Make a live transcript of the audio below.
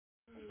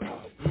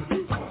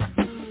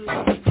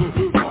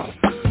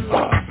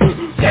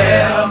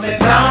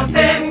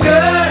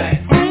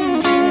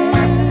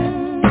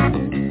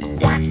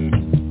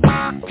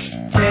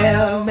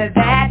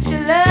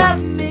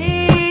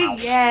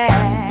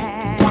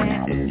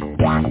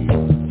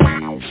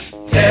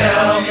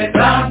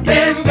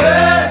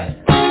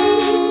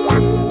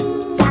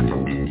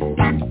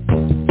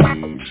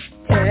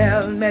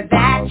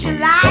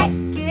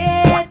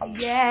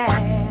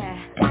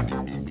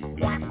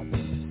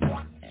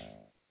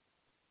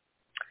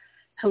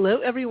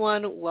Hello,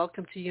 everyone.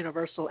 Welcome to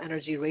Universal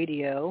Energy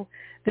Radio.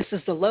 This is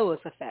the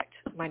L.O.I.S Effect.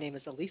 My name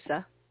is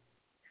Alyssa.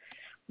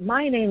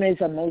 My name is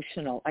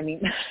Emotional.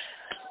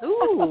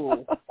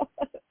 Ooh.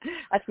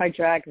 That's my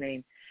drag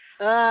name.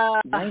 Uh,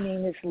 My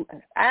name is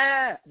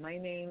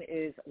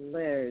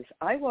Liz.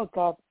 I woke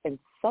up in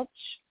such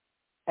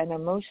an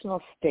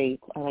emotional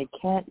state, and I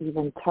can't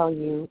even tell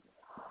you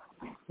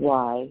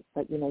why,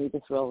 but, you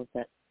just roll with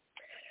it.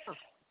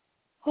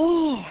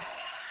 Oh,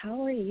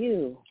 how are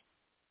you?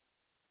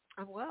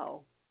 I'm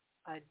well.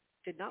 I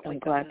did not I'm wake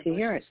glad up to in an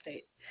hear emotional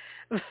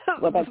it. state.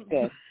 Well, that's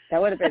good.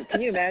 That would have been,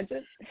 can you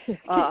imagine?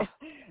 Uh,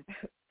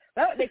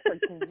 That would make for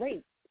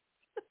great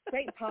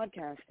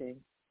podcasting.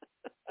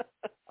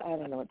 I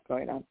don't know what's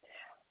going on.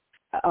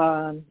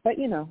 But,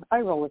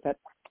 I roll with it.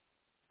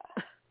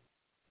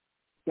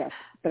 Yes,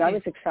 but I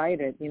was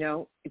excited,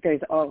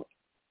 there's all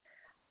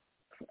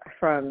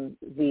from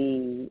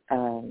the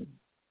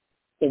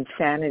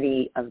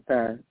insanity of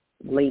the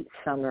late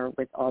summer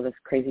with all this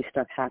crazy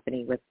stuff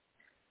happening with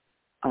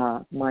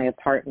my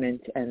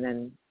apartment, and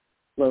then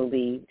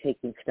slowly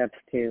taking steps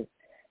to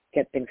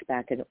get things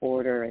back in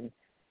order and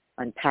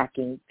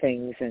unpacking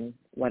things and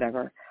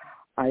whatever.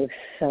 I was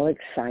so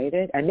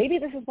excited, and maybe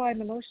this is why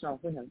I'm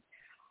emotional. Who knows?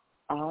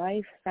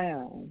 I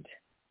found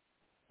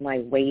my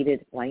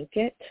weighted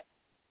blanket.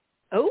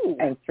 Oh.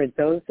 And for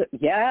those of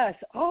you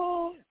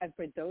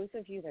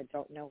that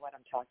don't know what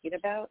I'm talking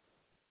about,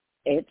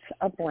 it's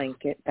a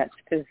blanket that's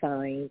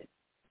designed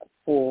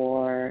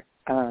for,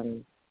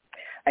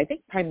 I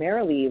think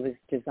primarily it was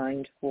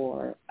designed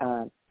for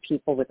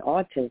people with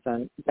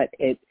autism, but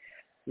it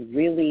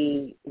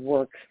really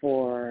works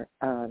for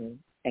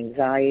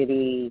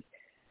anxiety.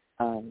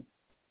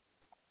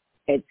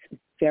 It's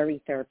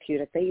very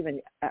therapeutic. They even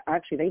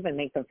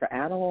make them for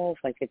animals.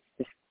 Like, it's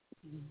this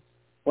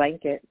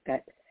blanket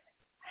that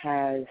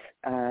has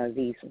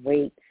these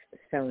weights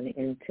sewn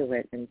into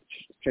it in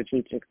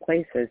strategic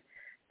places,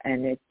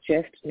 and it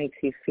just makes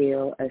you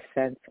feel a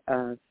sense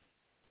of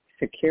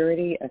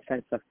security, a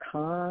sense of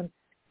calm.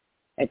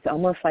 It's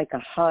almost like a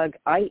hug.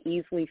 I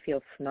easily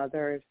feel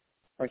smothered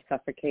or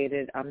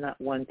suffocated. I'm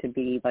not one to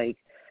be like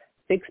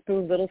big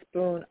spoon, little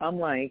spoon. I'm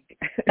like,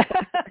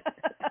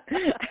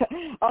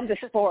 I'm the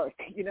fork,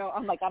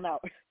 I'm like, I'm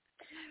out.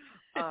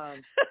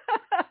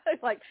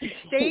 Like,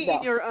 stay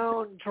in your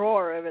own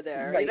drawer over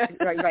there. Right.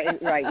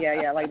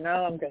 Yeah. Like,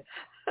 no, I'm good.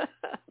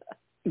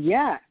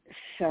 Yeah.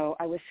 So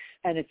I was,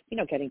 and it's,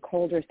 getting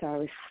colder.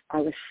 So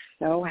I was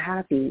so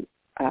happy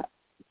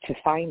to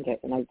find it,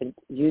 and I've been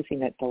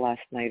using it the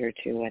last night or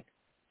two,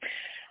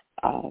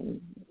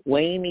 and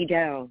weighing me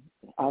down.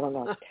 I don't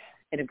know,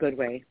 in a good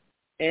way.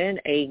 In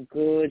a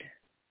good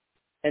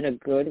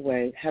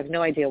way. Have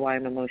no idea why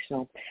I'm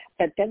emotional.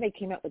 But then they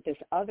came up with this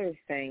other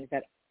thing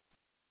that,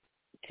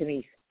 to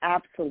me,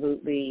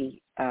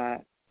 absolutely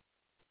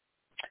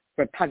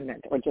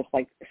repugnant, or just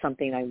like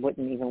something I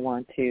wouldn't even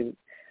want to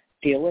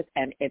deal with.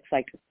 And it's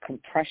like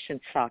compression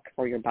sock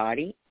for your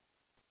body.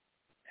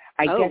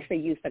 I guess they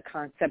use the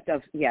concept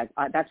of,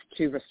 that's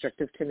too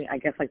restrictive to me. I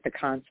guess like the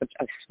concept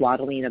of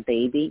swaddling a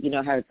baby. You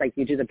know how it's like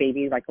you do the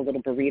baby like a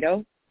little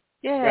burrito?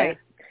 Yeah. Right?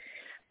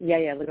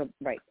 Yeah, little,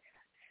 right.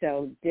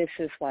 So this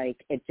is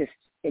like, it just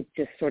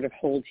sort of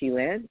holds you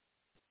in.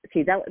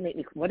 See, that would make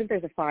me, what if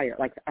there's a fire?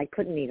 Like, I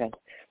couldn't even,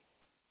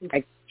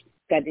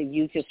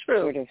 you just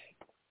sort of,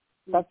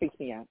 that freaks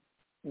me out.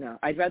 No,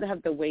 I'd rather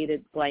have the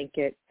weighted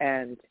blanket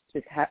and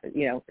just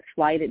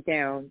slide it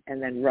down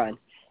and then run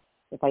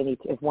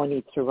if one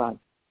needs to run.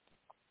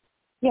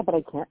 Yeah, but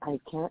I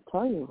can't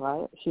tell you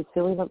why she's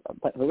feeling,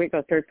 but here we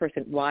go, third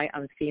person, why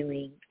I'm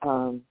feeling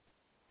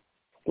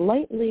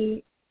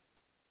slightly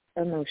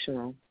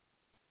emotional.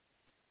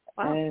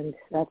 Wow. And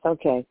that's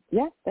okay.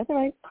 Yeah, that's all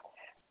right.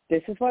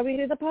 This is why we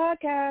do the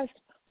podcast.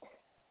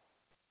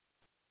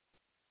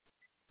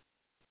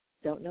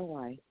 Don't know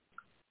why.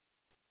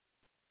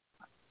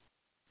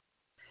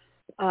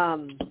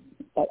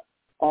 But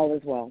all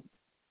is well.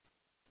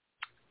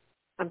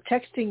 I'm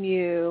texting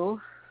you.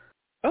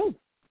 Oh.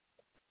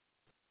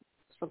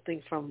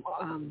 Something from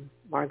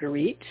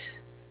Marguerite.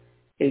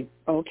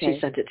 Okay. She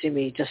sent it to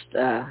me just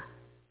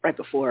right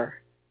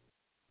before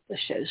the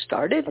show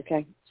started.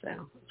 Okay. So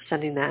I'm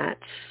sending that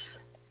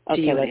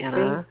to you and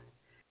Anna.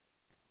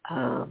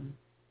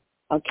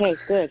 Okay,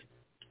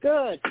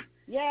 good.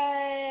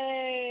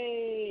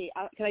 Yay!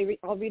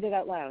 I'll read it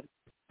out loud.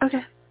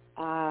 Okay.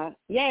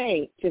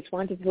 Yay! Just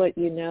wanted to let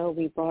you know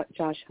we brought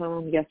Josh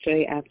home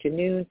yesterday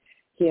afternoon.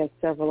 He has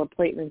several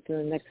appointments in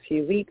the next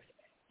few weeks.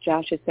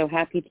 Josh is so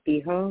happy to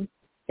be home.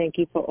 Thank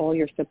you for all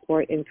your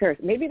support and prayers.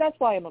 Maybe that's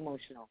why I'm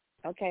emotional.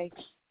 Okay.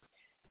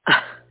 So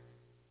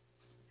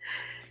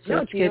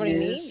no, do you know what I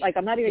mean? Like,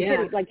 I'm not even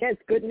kidding. Like, yeah,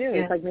 it's good news.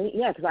 Yeah. Like,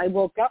 because I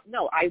woke up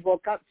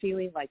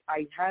feeling like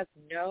I have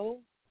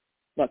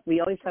look, we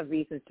always have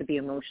reasons to be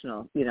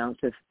emotional,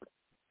 just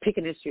pick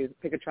an issue,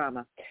 pick a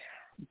trauma.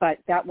 But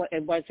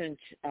it wasn't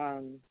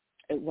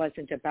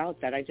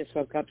about that. I just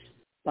woke up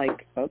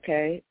like,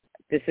 okay,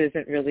 this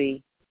isn't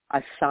really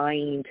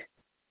assigned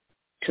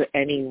to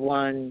any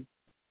one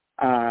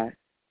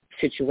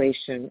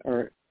situation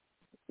or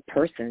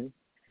person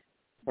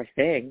or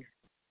thing.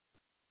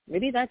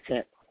 Maybe that's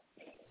it.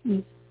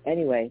 Mm.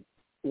 Anyway,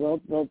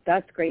 well,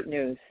 that's great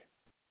news.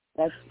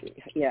 That's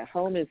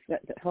home is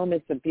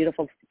a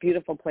beautiful,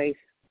 beautiful place,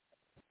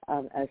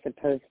 as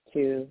opposed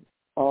to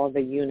all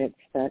the units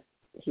that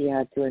he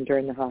had to endure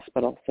in the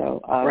hospital.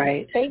 So,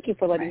 right. Thank you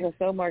for letting us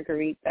know,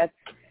 Marguerite. That's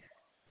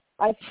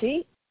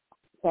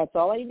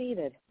all I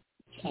needed.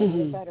 I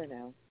feel better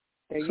now.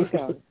 There you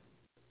go.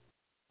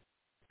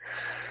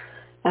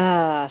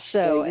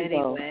 So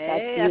anyway,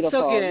 that's beautiful.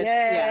 So good.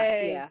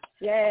 Yay! Yeah.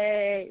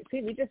 Yay!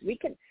 See, we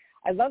can.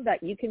 I love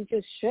that you can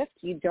just shift.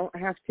 You don't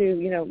have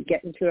to,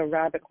 get into a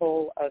rabbit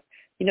hole of,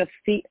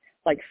 feel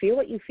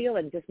what you feel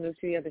and just move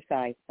to the other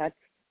side. That's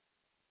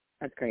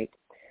great.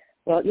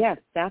 Well,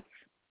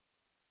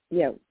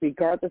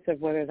 regardless of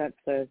whether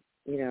that's a,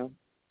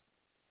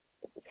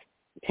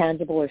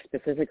 tangible or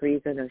specific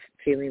reason of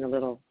feeling a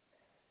little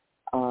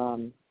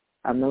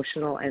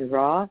emotional and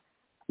raw,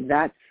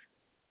 that's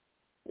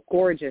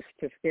gorgeous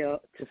to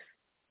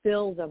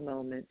fill the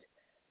moment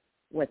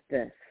with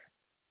this.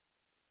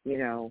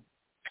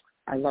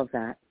 I love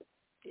that.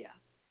 Yeah.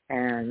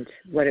 And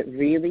what it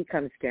really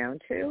comes down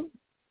to,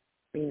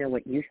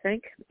 what you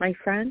think, my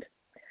friend,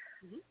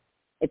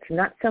 it's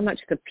not so much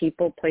the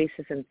people,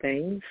 places, and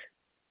things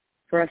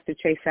for us to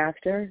chase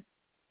after,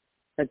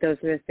 but those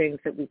are the things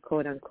that we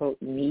quote unquote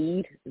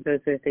need. Those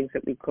are the things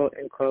that we quote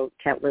unquote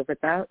can't live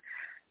without.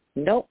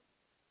 Nope.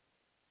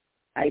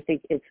 I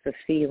think it's the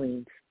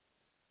feelings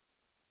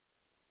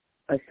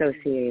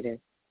associated.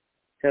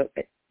 So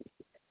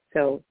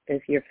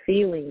if you're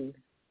feeling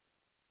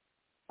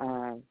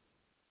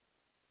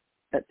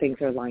that things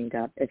are lined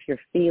up, if you're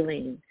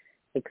feeling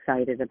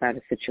excited about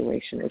a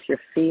situation, if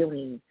you're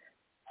feeling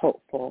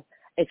hopeful,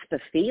 it's the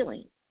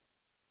feeling.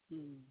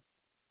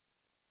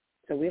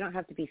 So we don't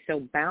have to be so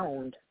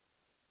bound,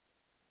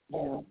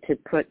 to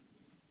put,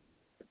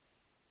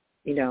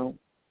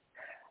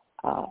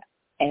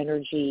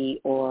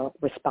 energy or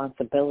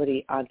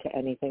responsibility onto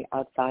anything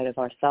outside of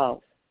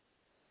ourselves,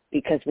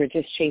 because we're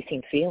just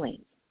chasing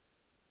feelings.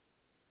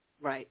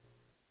 Right.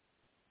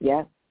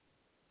 Yeah.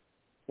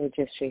 We're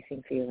just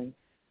chasing feelings.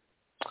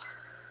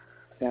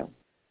 So,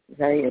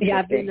 very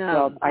interesting.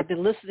 Yeah, I've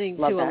been listening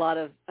to a lot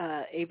of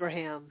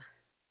Abraham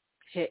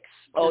Hicks.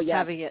 Oh,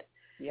 yeah.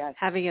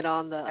 Having it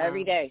on the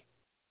every day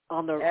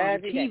on the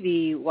TV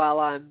day. While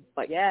I'm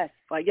like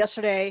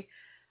yesterday,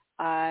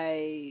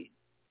 I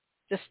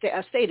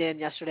stayed in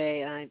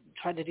yesterday and I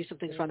tried to do some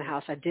things around the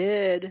house. I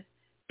did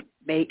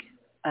make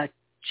a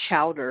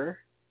chowder,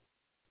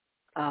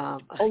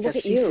 look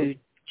at seafood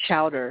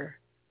chowder.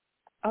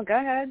 Oh, go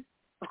ahead.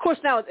 Of course,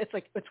 now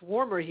it's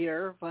warmer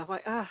here, but I'm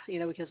like,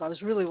 because I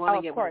was really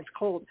wanting it when it's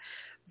cold.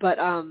 But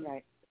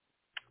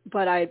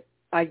but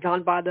I'd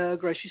gone by the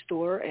grocery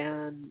store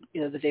and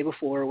the day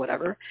before or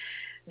whatever,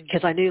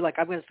 because I knew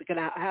I'm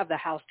gonna have the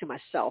house to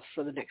myself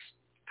for the next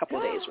couple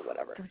of days or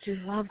whatever. Don't you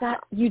love that?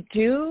 You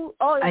do?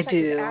 Oh, I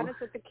do. Anna's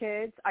with the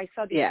kids. I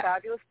saw these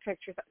fabulous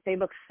pictures. They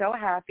look so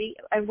happy.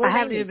 And I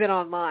haven't even been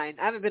online.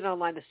 I haven't been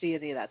online to see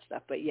any of that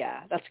stuff. But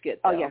yeah, that's good.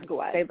 Oh yeah, I'm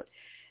glad.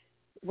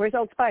 Where's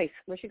Old Spice?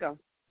 Where'd she go?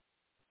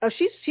 Oh,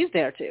 she's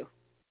there too.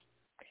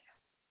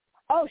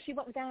 Oh, she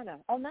went with Anna.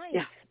 Oh, nice.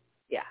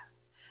 Yeah.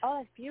 Oh,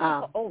 that's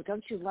beautiful.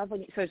 Don't you love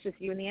so it's just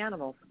you and the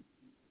animals?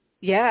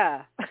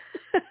 Yeah.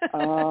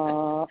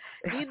 Oh.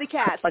 Me and the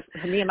cats. Like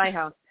me and my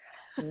house.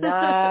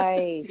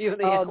 Nice.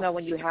 No,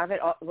 when you have it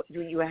all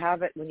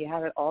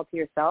to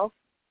yourself.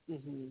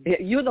 Mm-hmm.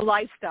 You and the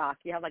livestock.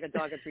 You have like a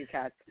dog and 3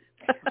 cats.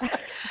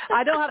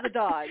 I don't have a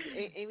dog.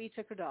 Amy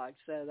took her dog,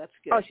 so that's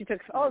good. Oh, she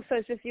took. Oh, so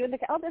it's just you and the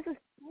cat. Oh, this is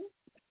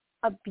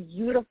a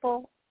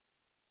beautiful.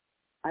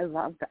 I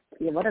love that.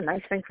 Yeah, what a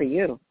nice thing for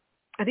you.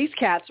 And these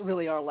cats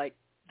really are like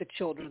the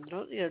children.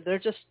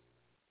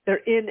 They're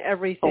in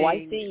everything. Oh,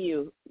 I see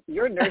you.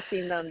 You're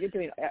nursing them. You're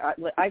doing.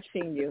 I've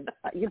seen you.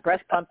 You're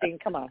breast pumping.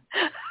 Come on.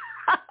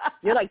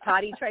 You're like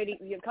potty training.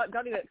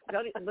 Don't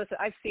even listen.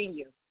 I've seen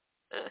you.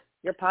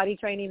 You're potty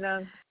training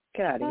them.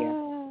 Get out of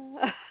here.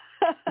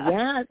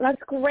 Yeah,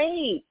 that's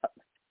great.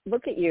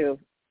 Look at you,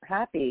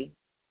 happy.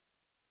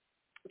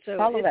 So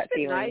Follow it's that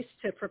been feeling. nice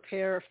to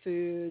prepare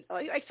food.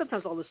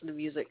 Sometimes I'll listen to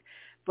music,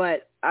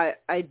 but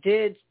I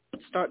did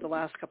start the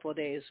last couple of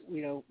days,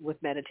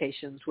 with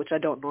meditations, which I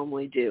don't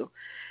normally do,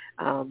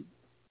 and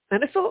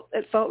it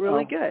felt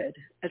really good.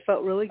 It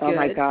felt really good. Oh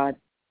my God!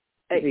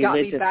 It got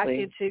me back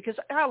into, because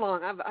how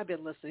long I've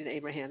been listening to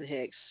Abraham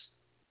Hicks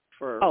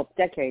for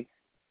decades,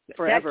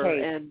 forever,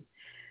 decades.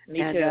 Me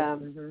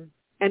too.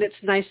 And it's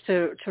nice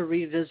to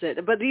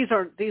revisit. But these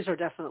are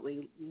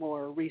definitely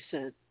more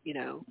recent,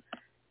 things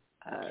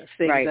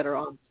that are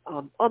on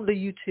the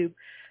YouTube.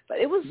 But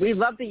it was. We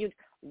love the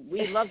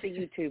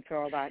YouTube for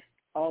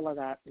all of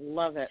that.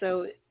 Love it.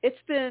 So it's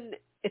been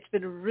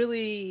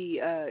really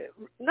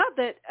not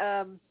that.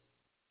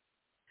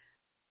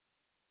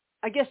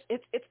 I guess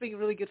it's been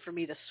really good for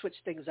me to switch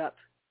things up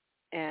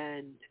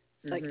and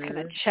kind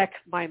of check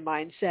my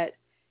mindset,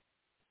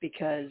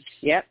 because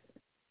it's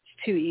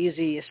too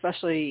easy,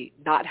 especially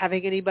not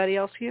having anybody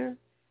else here.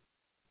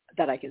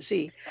 that I can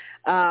see.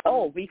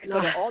 We can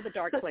go to all the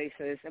dark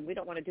places, and we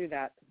don't want to do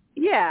that.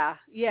 Yeah.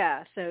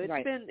 So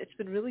it's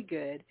been really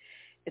good.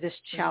 This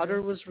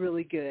chowder was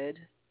really good.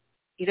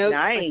 You know,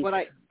 nice. like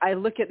when I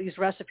look at these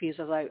recipes,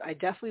 I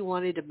definitely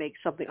wanted to make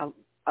something.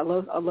 I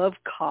love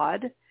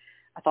cod.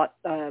 I thought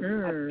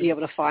I'd be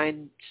able to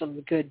find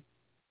some good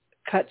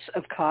cuts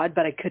of cod,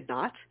 but I could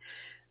not.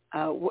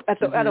 I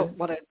don't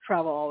want to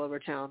travel all over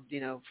town, you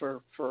know,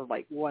 for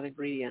like one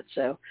ingredient.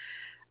 So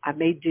I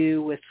made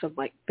do with some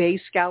like bay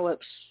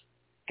scallops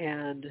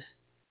and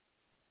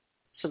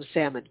some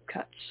salmon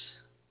cuts.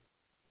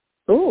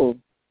 Ooh.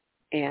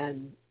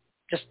 And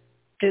just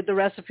did the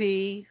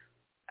recipe.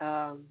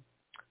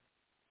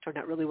 Turned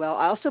out really well.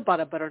 I also bought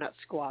a butternut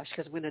squash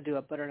because I'm going to do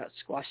a butternut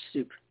squash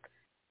soup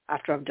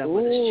after I'm done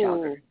with this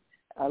chowder.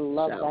 I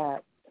love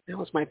that. That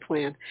was my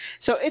plan.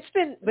 So it's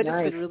been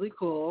really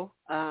cool.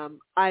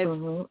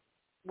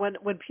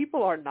 When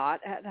people are not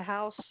at the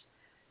house,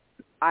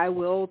 I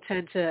will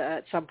tend to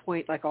at some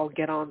point, like I'll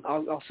sit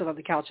on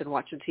the couch and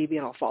watch some TV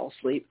and I'll fall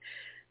asleep.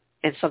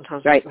 And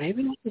sometimes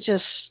maybe I could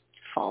just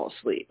fall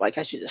asleep. Like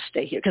I should just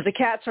stay here because the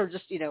cats are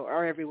just, you know,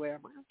 are everywhere.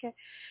 I'm like, okay.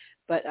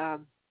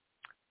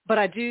 But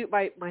I do,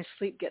 my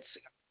sleep gets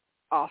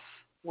off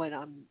when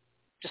I'm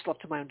just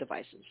left to my own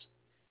devices.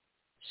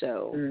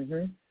 So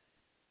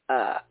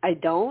I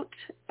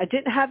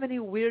didn't have any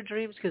weird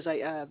dreams because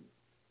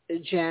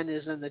Jen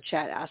is in the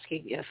chat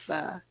asking if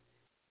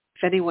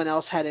anyone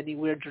else had any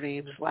weird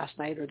dreams last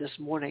night or this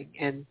morning.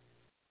 And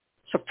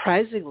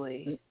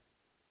surprisingly,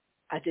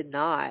 I did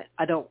not.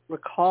 I don't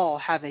recall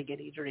having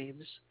any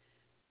dreams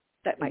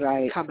that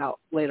might come out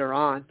later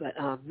on, but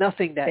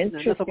nothing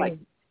nothing like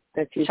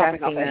that you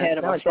chopping off the head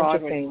of a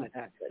frog or anything like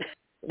that.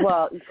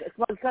 Well,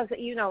 because,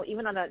 you know,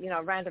 even on a, you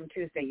know, random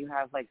Tuesday, you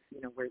have, like, you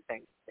know, weird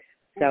things.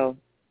 So,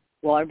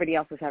 everybody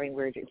else is having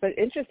weird dreams. But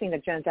interesting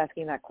that Jen's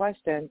asking that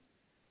question.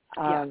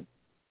 I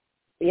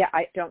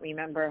don't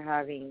remember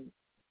having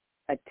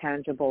a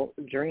tangible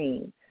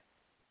dream.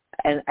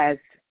 And as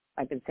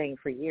I've been saying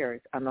for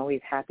years, I'm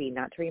always happy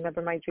not to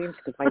remember my dreams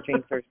because my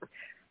dreams are,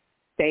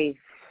 they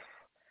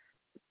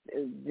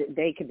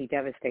can be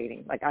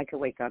devastating. Like, I could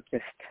wake up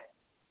just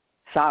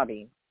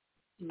sobbing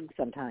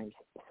sometimes.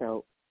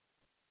 So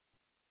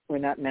we're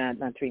not mad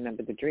not to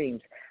remember the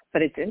dreams.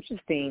 But it's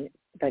interesting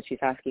that she's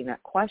asking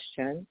that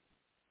question.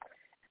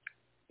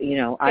 You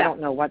know, I don't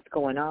know what's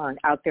going on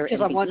out there.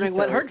 Because I'm wondering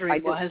what her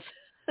dream was.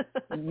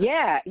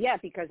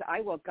 Because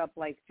I woke up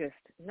like just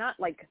not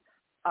like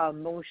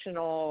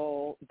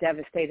emotional,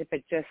 devastated,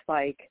 but just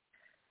like,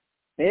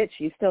 bitch,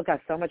 you still got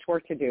so much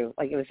work to do.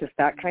 Like it was just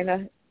that kind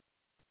of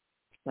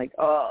like,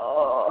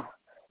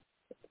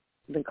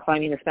 been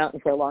climbing this mountain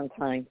for a long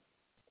time.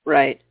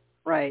 Right.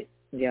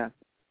 Yeah.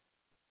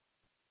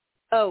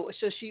 Oh,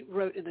 so she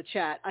wrote in the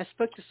chat, I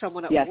spoke to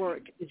someone at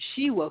work and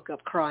she woke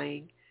up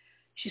crying.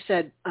 She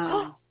said,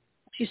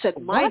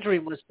 my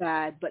dream was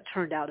bad but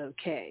turned out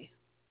okay.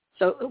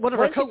 So one of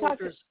her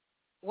coworkers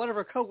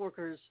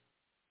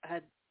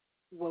had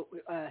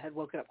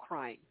woken up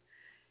crying.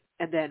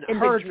 And then in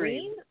her the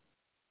dream?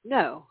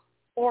 No.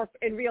 Or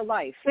in real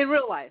life? In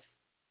real life.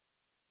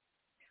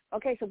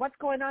 Okay, so what's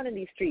going on in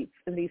these streets,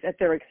 in these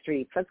etheric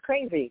streets? That's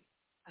crazy.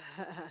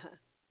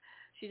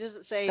 She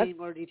doesn't say any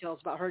more details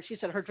about her. She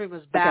said her dream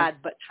was bad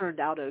but turned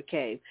out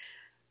okay.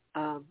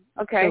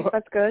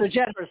 That's good. So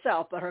Jen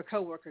herself, but her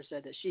coworker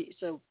said that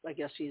so I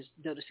guess she's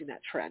noticing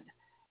that trend. I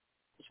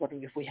was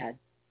wondering if we had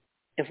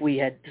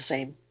the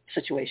same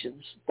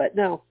situations, but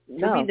no.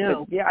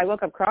 Yeah, I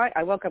woke up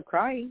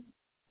crying.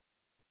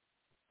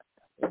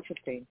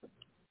 Interesting.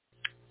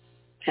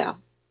 Yeah.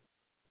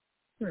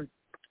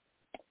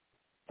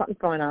 Something's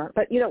going on.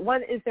 But, you know,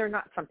 when is there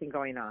not something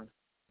going on?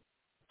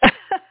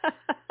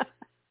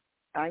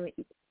 I mean,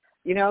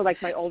 you know, like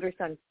my older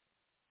son,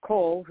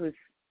 Cole, who's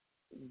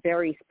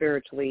very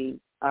spiritually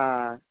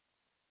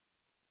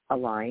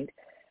aligned,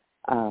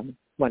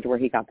 wonder where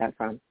he got that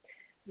from.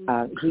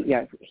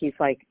 He's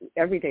like,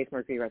 every day's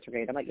Mercury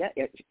retrograde. I'm like, yeah,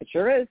 it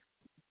sure is.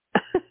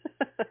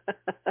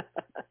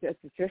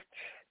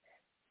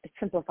 It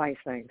simplifies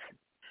things.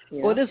 You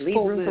know? Well, it is leave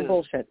full room moon. for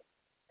bullshit.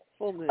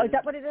 Full moon. Oh, is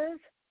that what it is?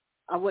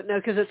 I wouldn't know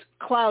because it's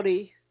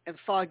cloudy and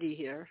foggy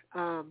here,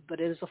 but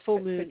it is a full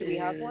moon do we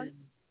have one?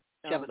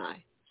 Gemini.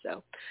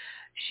 So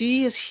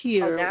she is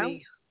here. Oh, now?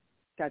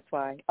 That's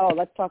why. Oh,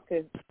 let's talk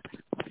to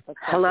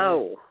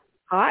Hello.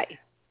 Hi.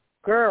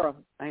 Girl.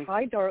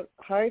 Hi,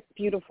 hi,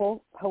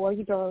 beautiful. How are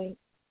you, darling?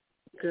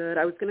 Good.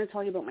 I was going to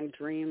tell you about my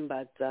dream,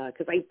 but I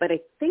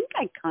think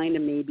I kind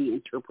of maybe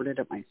interpreted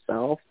it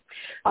myself.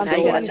 Now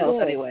you got to tell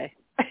us anyway.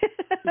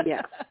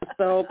 Yes.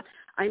 So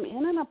I'm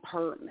in an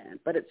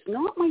apartment, but it's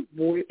not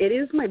it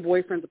is my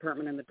boyfriend's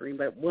apartment in the dream,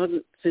 but it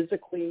wasn't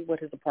physically what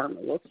his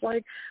apartment looks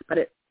like. But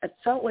it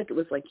felt like it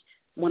was like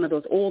one of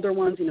those older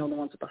ones, you know, the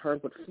ones with the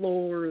hardwood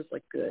floors,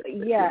 like good.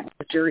 Yeah.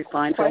 Jerry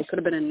Seinfeld. Could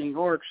have been in New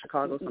York,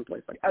 Chicago,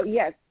 someplace like that. Oh,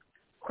 yes.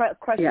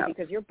 Question,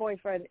 because your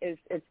boyfriend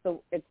it's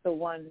the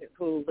one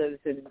who lives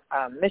in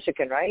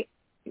Michigan, right?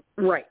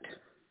 Right.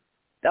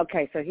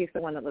 Okay, so he's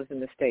the one that lives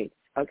in the States.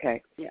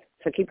 Okay. Yeah.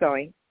 So keep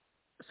going.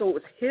 So it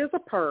was his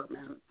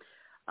apartment,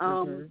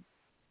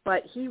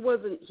 But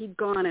he'd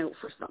gone out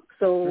for something.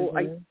 So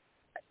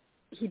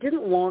he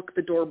didn't lock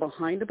the door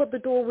behind him, but the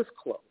door was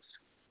closed.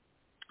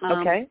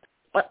 Okay.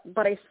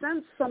 But I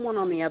sensed someone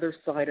on the other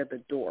side of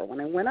the door. When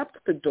I went up to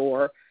the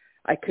door,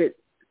 I could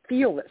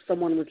feel that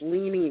someone was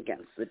leaning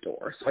against the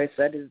door. So I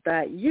said, "Is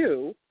that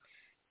you?"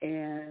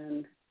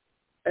 And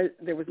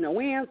there was no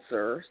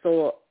answer.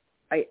 So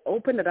I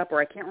opened it up, or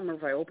I can't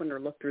remember if I opened or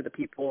looked through the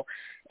people,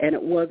 and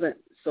it wasn't.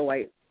 So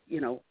I,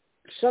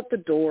 shut the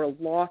door,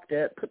 locked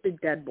it, put the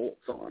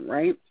deadbolts on,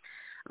 right?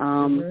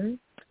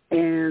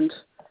 And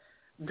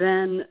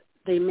then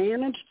they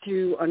managed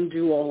to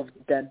undo all of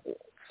the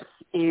deadbolts.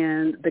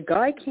 And the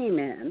guy came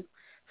in,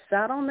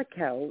 sat on the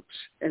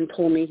couch, and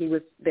told me he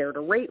was there to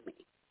rape me.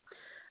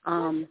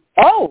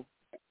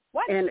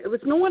 What? And it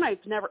was no one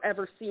I've never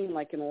ever seen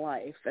like in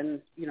life,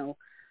 and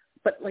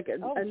but like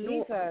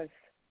Jesus.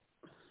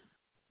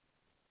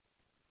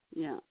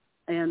 Yeah,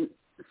 and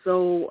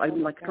so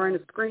I'm like trying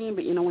to scream,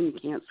 but when you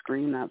can't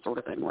scream, that sort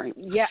of thing, right?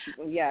 Yeah.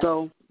 Yes.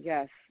 So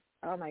yes.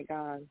 Oh my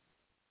God.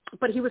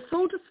 But he was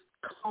so just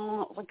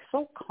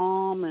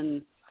calm,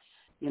 and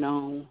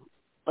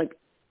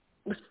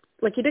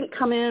like he didn't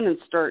come in and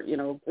start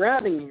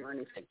grabbing me or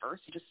anything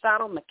first. He just sat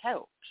on the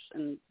couch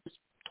and just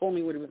told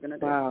me what he was going to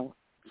do. Wow.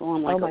 So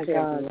I'm like, okay,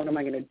 well, what am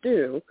I going to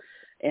do?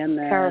 And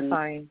then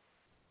terrifying.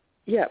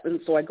 Yeah,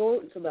 and so I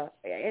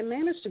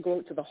managed to go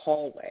out to the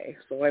hallway,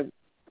 so I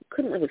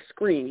couldn't really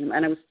scream,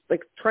 and I was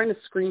like trying to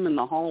scream in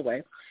the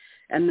hallway,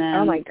 and then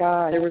oh my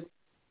God,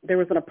 there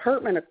was an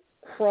apartment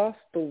across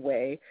the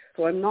way,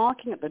 so I'm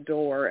knocking at the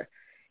door,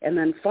 and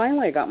then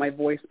finally I got my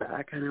voice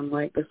back, and I'm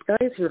like, this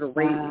guy's here to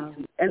rape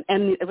me, and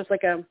it was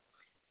like a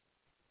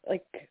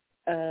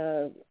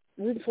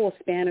room full of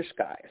Spanish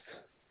guys.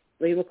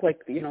 They look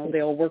like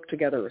they all work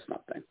together or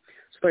something.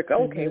 So like,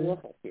 okay, we'll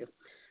help you.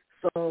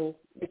 So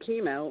they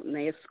came out and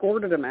they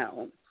escorted him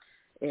out,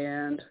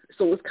 and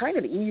so it was kind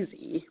of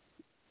easy,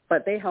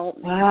 but they helped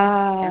me.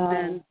 Wow. And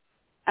then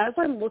as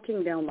I'm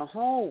looking down the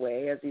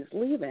hallway as he's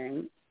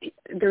leaving,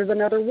 there's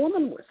another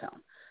woman with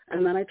him.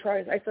 And then I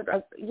said,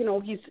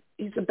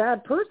 he's a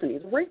bad person.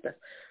 He's a rapist.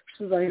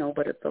 She says, I know,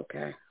 but it's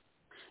okay.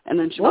 And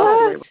then she got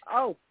away with it.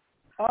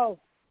 Oh.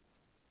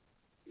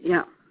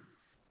 Yeah.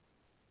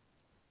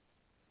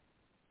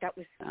 That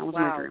was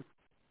my dream.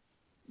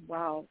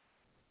 Wow.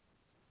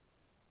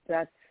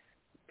 That's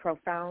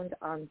profound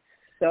on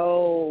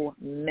so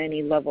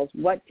many levels.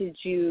 What did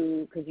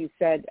you, because you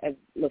said,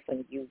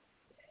 listen, you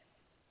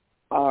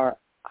are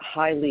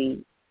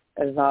highly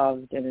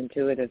evolved and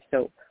intuitive,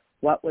 so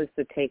what was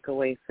the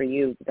takeaway for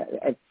you?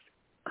 That's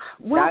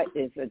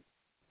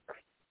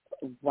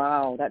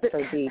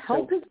so deep.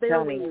 Help is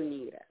there when you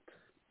need it.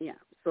 Yeah.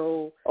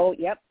 So. Oh,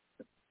 yep.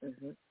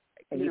 Mm-hmm.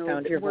 And you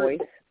found your voice.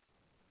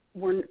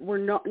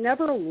 We're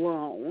never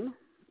alone,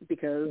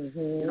 because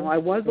I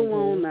was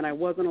alone, then I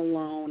wasn't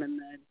alone, and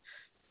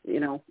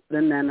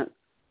then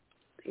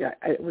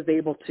I was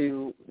able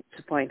to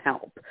find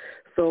help.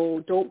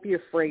 So don't be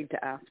afraid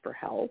to ask for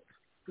help.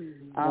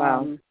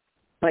 Wow.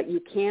 But you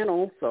can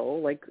also,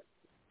 like,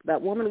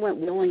 that woman went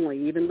willingly,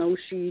 even though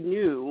she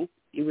knew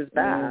he was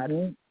bad.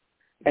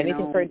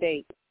 Anything for a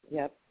date.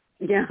 Yep.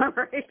 Yeah,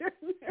 right.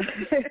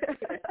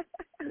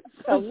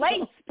 So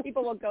lengths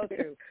people will go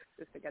through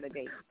just to get a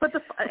date. But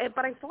I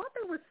thought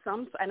there was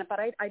but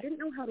I didn't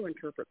know how to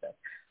interpret this.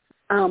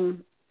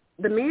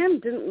 The man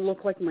didn't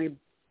look like my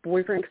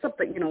boyfriend, except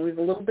that, he was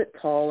a little bit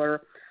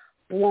taller,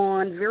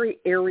 blonde, very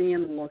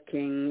Aryan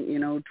looking,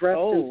 dressed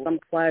in some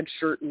plaid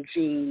shirt and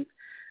jeans.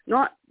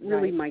 Not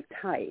really my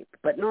type,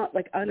 but not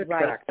like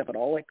unattractive at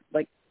all,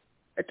 like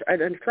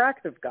an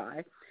attractive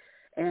guy.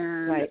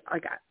 And like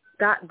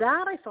that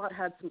I thought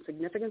had some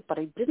significance, but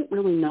I didn't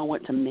really know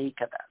what to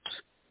make of it.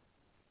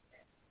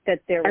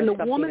 That there was and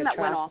the woman that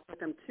went off with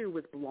him too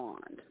was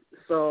blonde,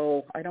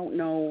 so I don't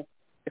know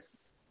if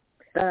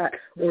that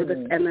or this.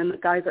 And then the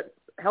guys that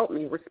helped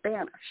me were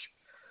Spanish.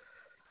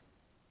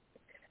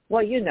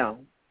 Well, the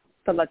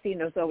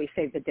Latinos always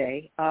save the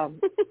day.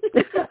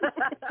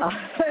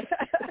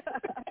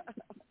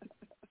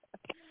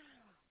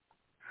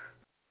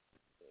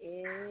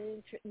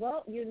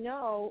 Well,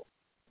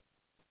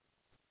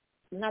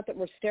 not that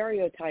we're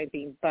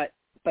stereotyping, but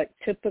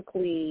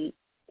typically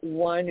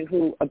one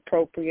who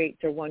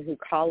appropriates or one who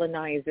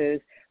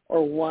colonizes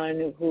or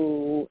one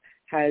who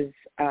has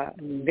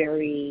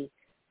very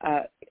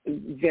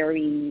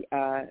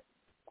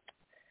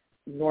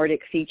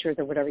Nordic features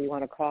or whatever you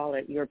want to call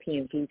it,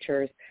 European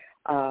features,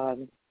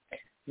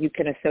 you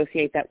can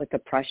associate that with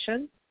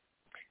oppression.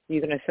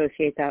 You can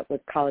associate that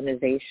with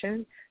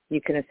colonization.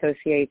 You can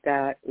associate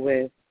that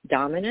with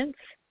dominance,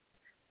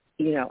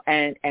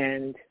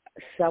 and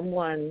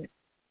someone,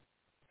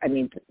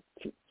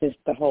 just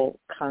the whole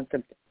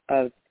concept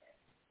of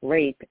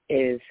rape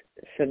is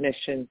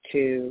submission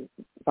to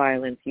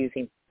violence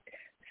using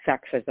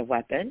sex as a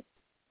weapon,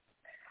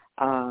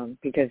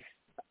 because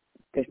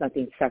there's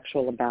nothing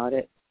sexual about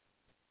it,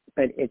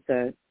 but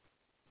it's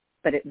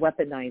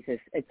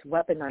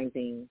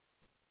weaponizing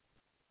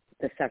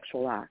the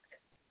sexual act.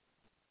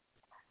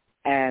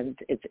 And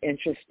it's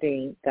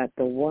interesting that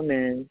the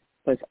woman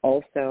was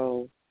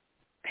also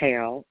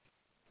pale,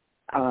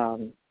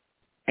 and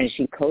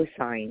she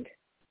co-signed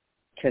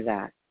to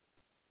that.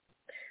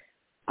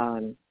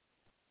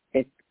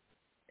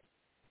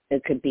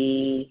 It could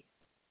be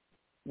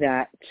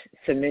that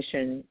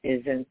submission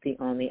isn't the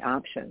only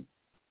option,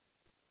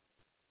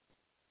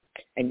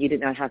 and you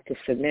did not have to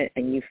submit,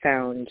 and you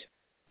found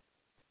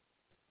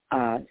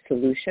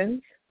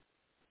solutions.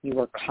 You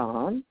were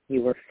calm.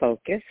 You were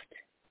focused.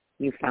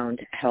 You found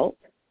help.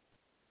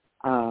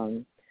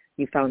 You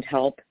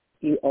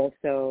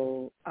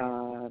also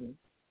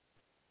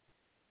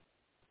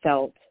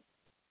felt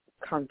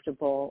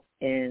comfortable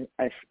in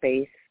a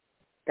space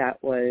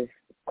that was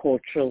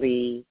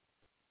culturally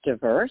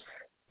diverse.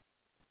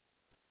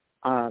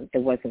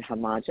 It wasn't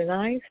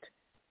homogenized.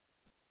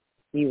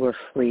 You were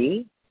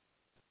free.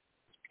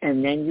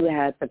 And then you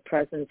had the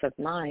presence of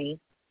mind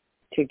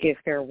to give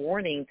fair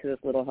warning to this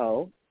little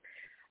hoe.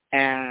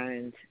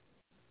 And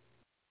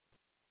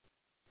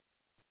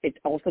it's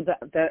also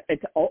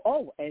it's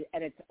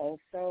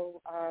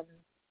also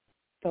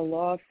the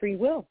law of free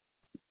will.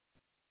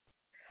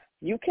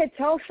 You can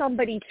tell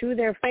somebody to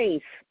their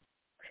face,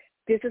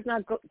 this is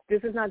not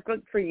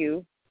good for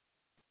you.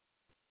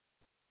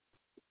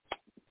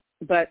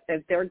 But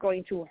if they're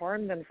going to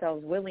harm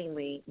themselves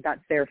willingly,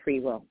 that's their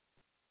free will.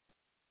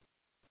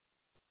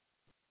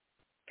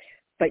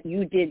 But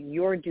you did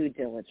your due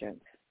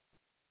diligence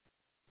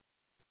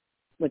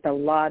with a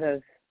lot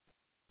of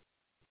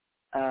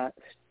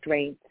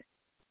strength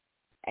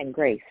and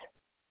grace.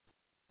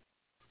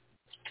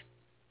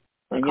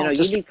 And,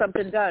 you need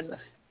something done.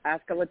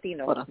 Ask a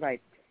Latino.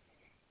 Right.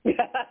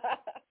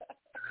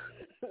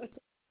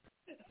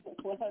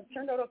 Well, it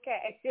turned out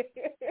okay.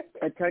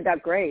 It turned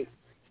out great.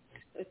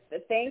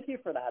 Thank you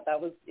for that. That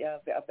was,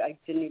 I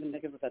didn't even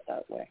think of it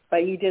that way.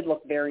 But you did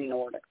look very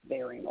Nordic,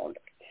 very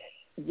Nordic.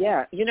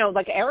 Yeah,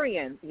 like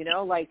Aryan,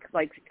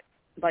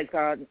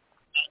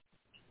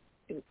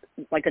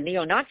 like a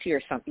neo-Nazi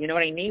or something. You know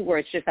what I mean? Where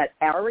it's just that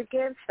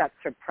arrogance, that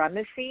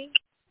supremacy,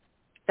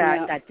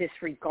 that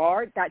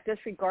disregard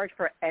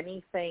for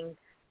anything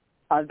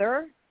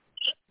other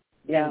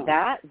than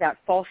that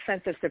false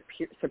sense of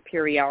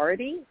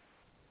superiority.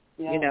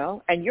 Yeah.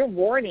 And you're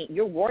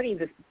warning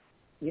this,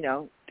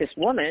 this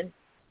woman,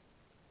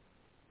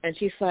 and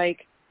she's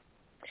like,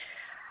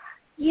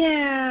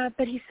 yeah,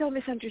 but he's so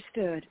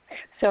misunderstood.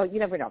 So you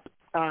never know.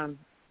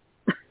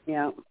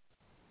 Yeah,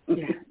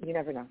 you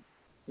never know.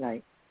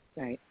 Right.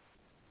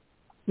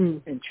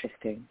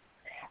 Interesting.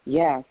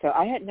 Yeah, so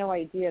I had no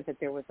idea that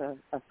there was a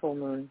full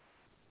moon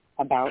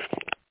about.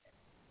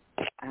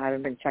 I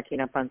haven't been checking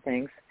up on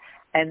things.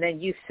 And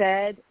then you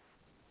said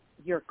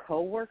your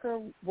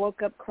coworker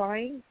woke up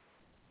crying?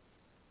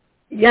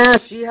 Yeah,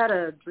 she had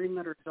a dream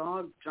that her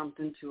dog jumped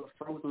into a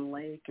frozen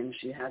lake, and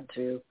she had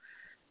to,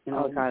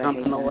 jump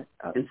in the lake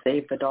and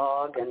save the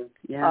dog. And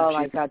oh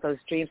my God, those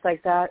dreams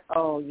like that.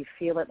 Oh, you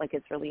feel it like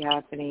it's really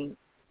happening.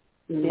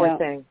 Poor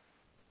thing.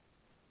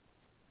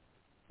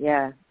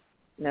 Yeah.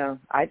 No,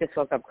 I just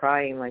woke up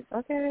crying. Like,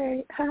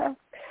 okay,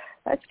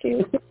 that's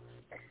cute.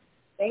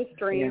 Thanks,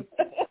 dream.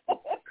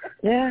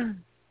 Yeah.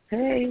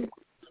 Hey.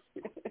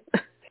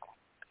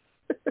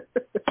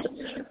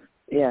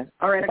 Yeah.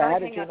 All right, I got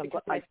to hang up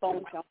because my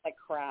phone sounds like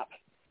crap,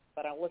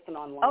 but I'll listen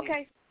online.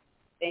 Okay.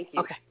 Thank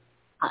you. Okay.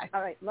 Hi.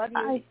 All right. Love you.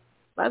 Hi.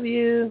 Love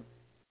you.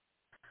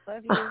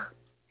 Love you.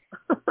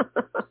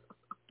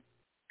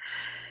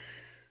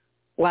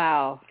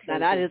 Wow. Now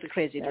that is a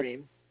crazy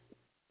dream.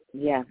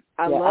 Yeah.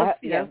 I love,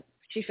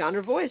 she found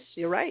her voice.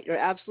 You're right. You're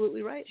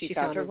absolutely right. She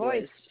found her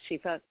voice.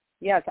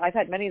 Yes, I've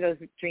had many of those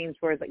dreams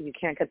where you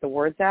can't get the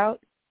words out.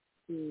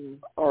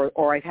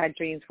 Or I've had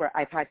dreams where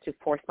I've had to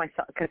force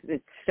myself, because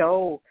it's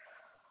so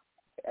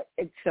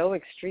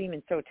extreme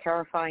and so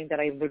terrifying that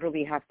I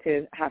literally have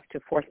to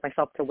force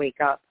myself to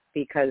wake up,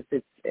 because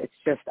it's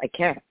just I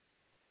can't.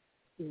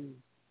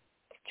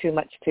 It's too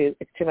much to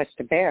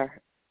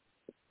bear.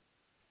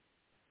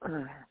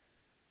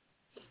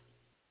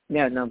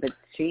 No, but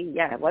she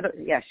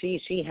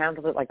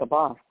handled it like a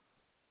boss.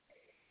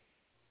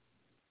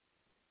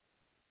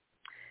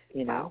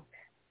 Wow.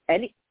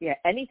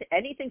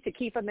 Anything to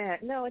keep a man.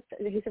 No,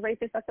 he's a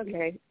rapist. That's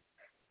okay.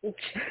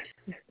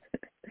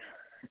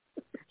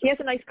 He has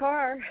a nice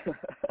car.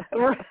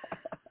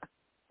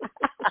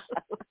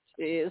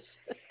 Jeez.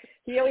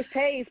 He always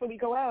pays when we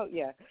go out.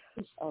 Yeah.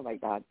 Oh my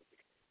God.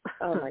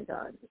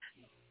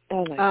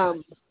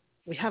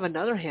 We have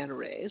another hand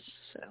raised,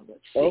 so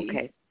let's see.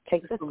 Okay.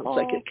 Take this call. Looks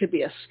like it could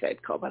be a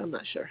Skype call, but I'm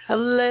not sure.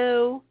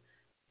 Hello.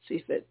 See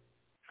if it.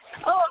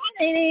 Oh,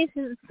 hi, ladies.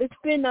 It's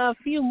been a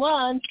few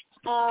months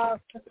to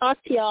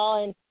talk to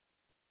y'all, and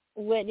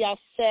what y'all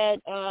said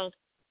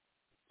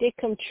did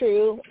come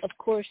true. Of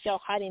course,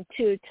 y'all hiding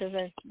too, because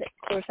of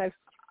course I've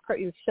heard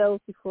your shows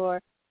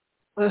before.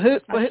 Who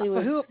is I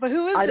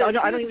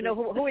don't even know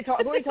who are we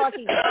talking about. Like, what is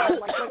happening?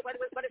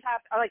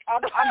 Like,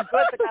 I'm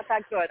good, but not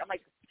that good. I'm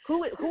like,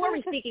 who are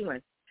we speaking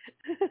with?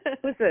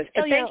 Who's this?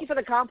 And thank you for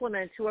the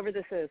compliment, whoever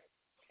this is.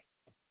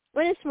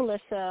 My name is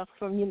Melissa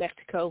from New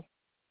Mexico.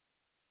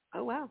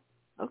 Oh, wow.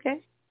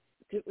 Okay.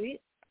 Did we?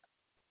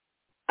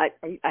 I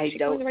don't.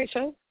 Calling the right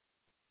show?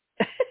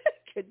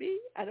 Could be.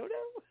 I don't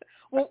know.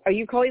 Well, are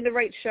you calling the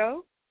right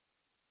show?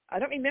 I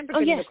don't remember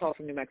getting a call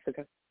from New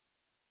Mexico.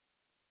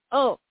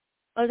 Oh,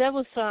 that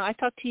was, I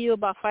talked to you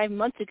about 5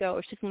 months ago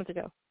or 6 months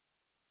ago.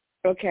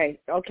 Okay.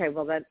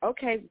 Well then,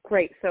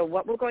 great. So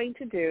what we're going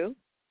to do,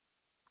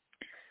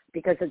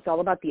 because it's all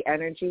about the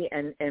energy,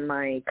 and in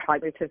my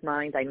cognitive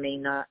mind, I may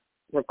not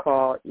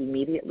recall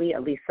immediately.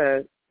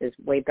 Alyssa is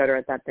way better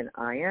at that than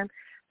I am.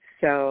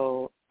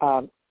 So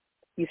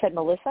you said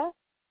Melissa?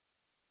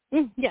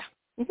 Yeah.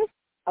 Mm-hmm.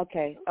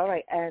 Okay. All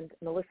right. And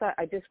Melissa,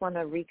 I just want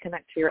to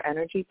reconnect to your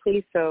energy,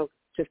 please. So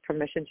just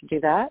permission to do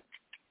that?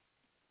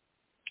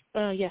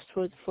 Yes,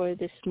 for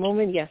this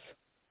moment, yes.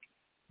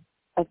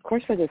 Of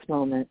course, for this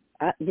moment.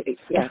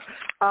 Yes.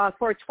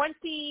 For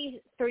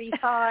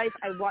 2035,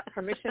 I want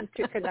permission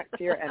to connect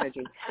to your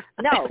energy.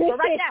 No, for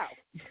right now.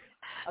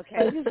 Okay.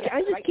 I'm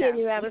just kidding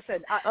you, Ab.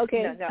 Listen.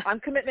 Okay. No,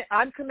 I'm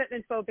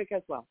commitment phobic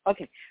as well.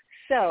 Okay.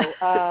 So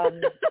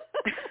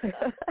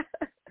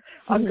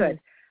I'm good.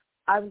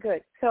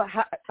 So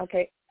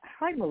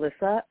Hi,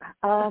 Melissa.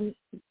 How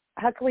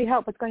can we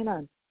help? What's going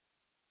on?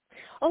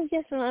 Oh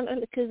yes,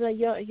 because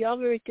y'all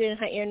very good and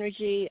high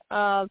energy,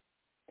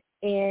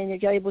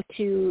 and you're able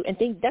to, and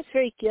think that's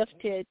very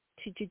gifted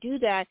to do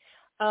that.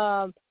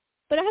 But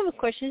I have a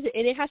question,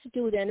 and it has to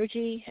do with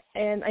energy.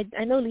 And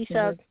I know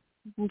Lisa.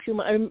 Mm-hmm.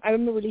 I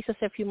remember Lisa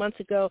said a few months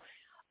ago,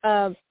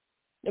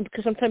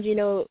 because sometimes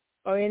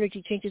our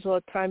energy changes all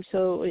the time,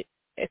 so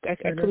I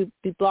could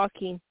be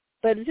blocking.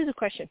 But this is a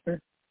question.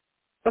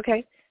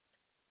 Okay.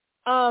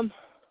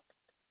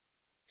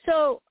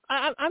 So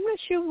I'm not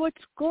sure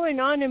what's going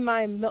on in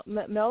my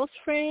Mel's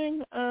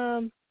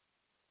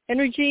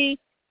energy.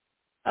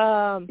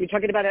 You're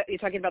talking about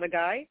a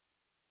guy?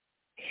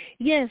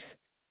 Yes,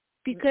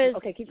 because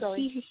okay, keep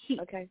going.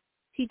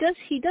 He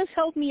does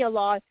help me a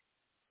lot,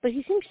 but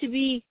he seems to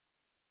be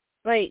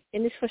like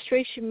in this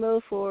frustration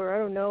mode for, I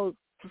don't know,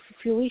 for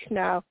a few weeks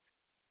now.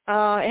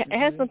 It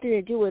has something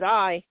to do with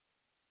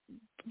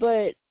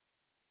but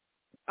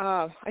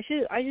I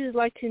just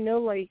like to know,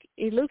 like,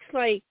 it looks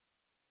like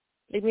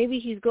maybe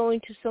he's going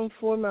to some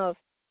form of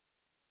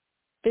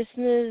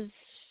business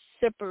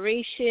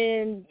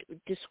separation,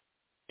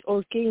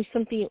 or getting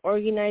something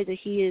organized that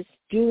he is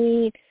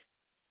doing,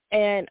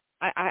 and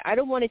I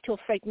don't want it to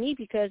affect me,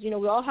 because we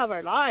all have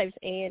our lives,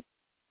 and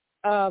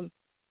I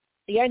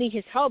need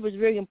his help is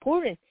very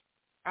important.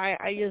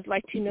 I just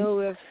like to know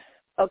if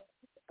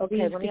let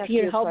me ask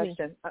you a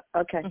question.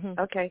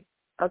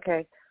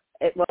 Okay.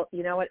 Well,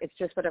 you know what? It's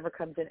just whatever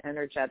comes in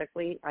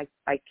energetically.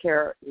 I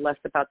care less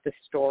about the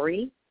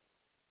story.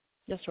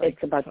 That's right.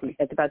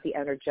 It's about the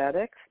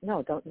energetics.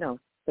 No, don't know.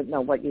 But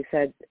no, what you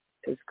said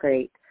is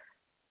great.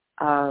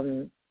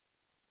 When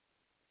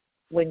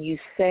you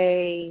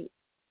say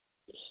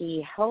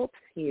he helps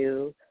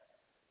you,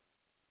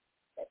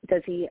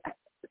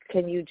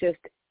 can you just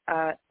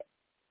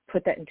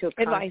put that into a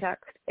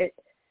context?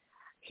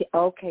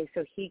 Okay,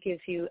 so he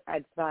gives you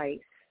advice.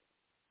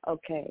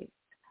 Okay.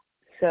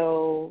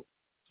 So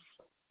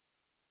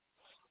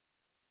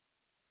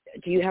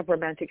do you have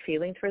romantic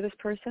feelings for this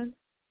person?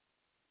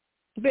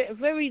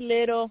 Very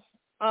little,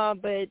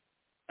 but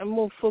I'm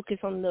more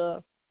focused on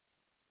the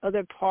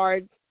other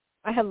part.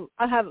 I have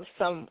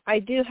some. I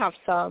do have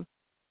some.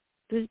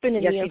 This has been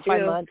a year and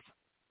 5 months.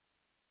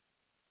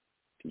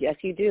 Yes,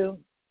 you do.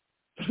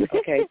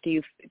 Okay. Do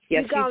you?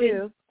 Yes, you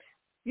do.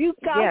 You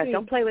got me. Yeah.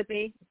 Don't play with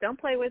me.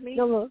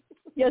 No.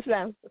 Yes,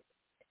 ma'am.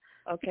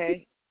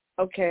 Okay.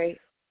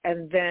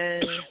 And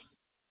then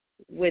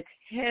with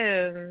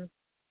him,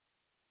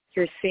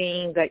 you're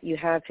seeing that you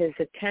have his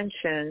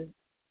attention,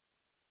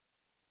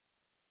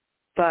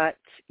 but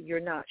you're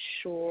not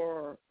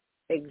sure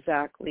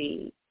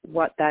exactly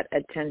what that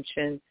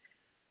attention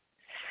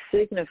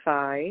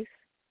signifies.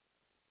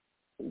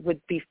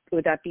 Would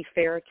that be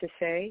fair to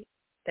say,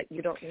 that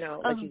you don't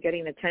know? Like, you're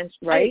getting attention,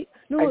 right?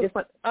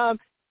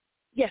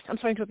 Yes, I'm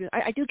sorry to interrupt you.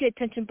 I do get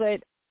attention,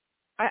 but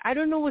I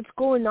don't know what's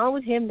going on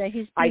with him, that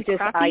he's being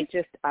crappy.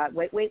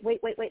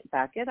 Wait,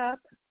 back it up.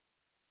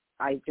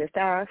 I just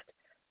asked,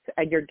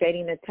 and you're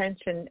getting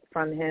attention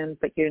from him,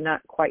 but you're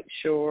not quite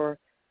sure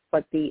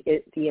what the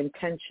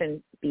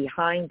intention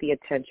behind the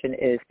attention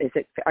is. Is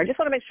it? I just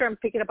want to make sure I'm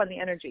picking up on the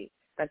energy.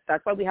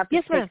 That's why we have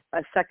to take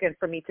a second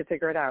for me to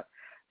figure it out.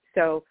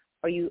 So,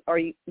 is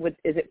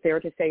it fair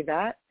to say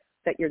that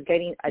you're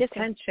getting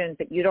attention,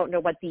 but you don't know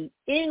what the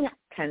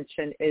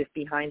intention is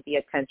behind the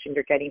attention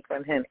you're getting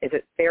from him? Is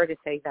it fair to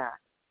say that?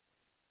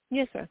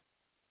 Yes, sir.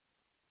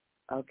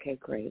 Okay,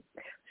 great.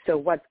 So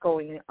what's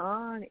going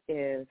on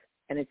is,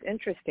 and it's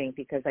interesting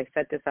because I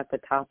said this at the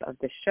top of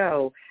the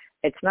show,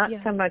 it's not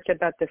so much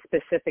about the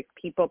specific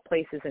people,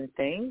 places, and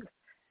things.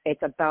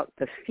 It's about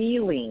the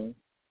feeling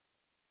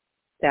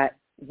that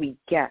we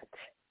get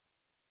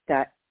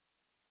that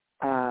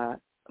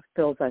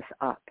fills us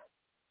up.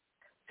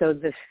 So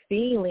the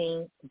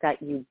feeling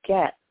that you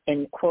get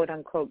in quote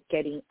unquote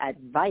getting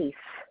advice,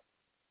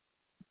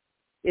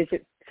 is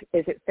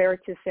it fair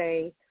to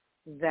say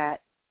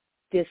that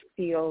this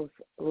feels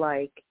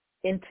like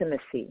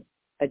intimacy,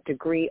 a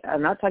degree,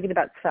 I'm not talking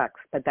about sex,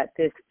 but that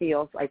this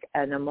feels like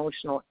an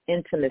emotional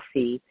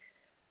intimacy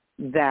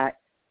that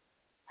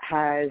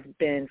has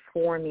been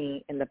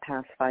forming in the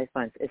past 5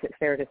 months. Is it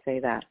fair to say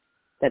that?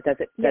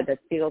 That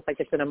feels like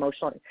it's an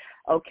emotional,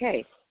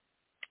 okay.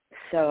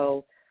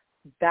 So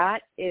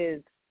that's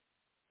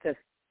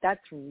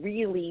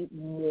really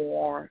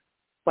more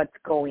what's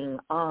going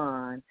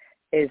on,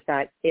 is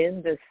that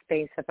in the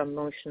space of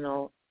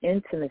emotional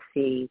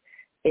intimacy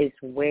is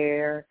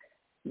where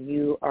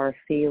you are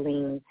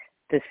feeling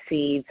the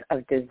seeds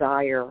of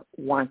desire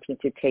wanting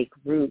to take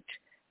root,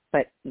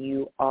 but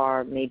you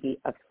are maybe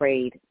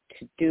afraid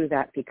to do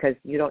that because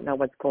you don't know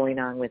what's going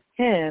on with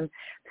him.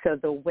 So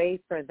the way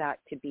for that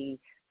to be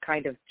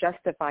kind of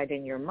justified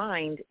in your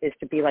mind is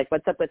to be like,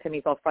 what's up with him?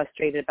 He's all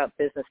frustrated about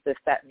business, this,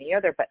 that, and the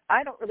other. But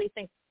I don't really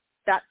think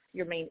that's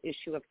your main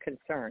issue of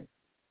concern.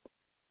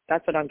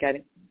 That's what I'm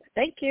getting.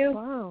 Thank you.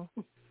 Wow.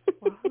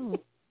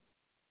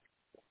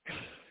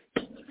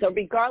 So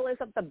regardless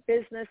of the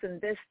business and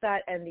this,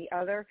 that, and the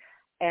other,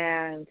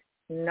 and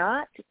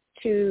not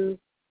to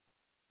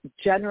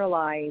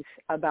generalize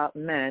about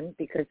men,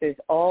 because there's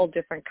all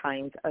different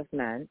kinds of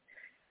men,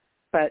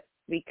 but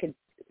we could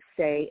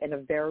say in a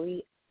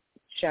very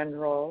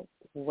general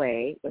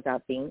way,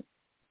 without being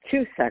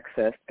too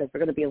sexist, because we're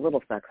going to be a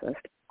little sexist,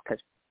 because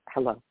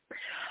hello,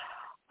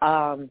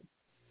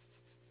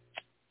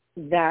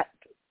 that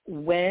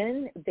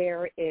when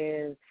there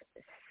is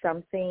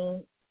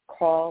something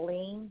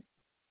calling,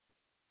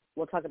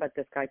 we'll talk about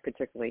this guy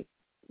particularly,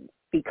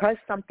 because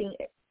something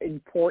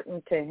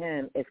important to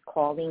him is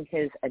calling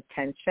his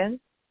attention,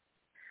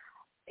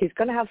 he's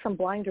going to have some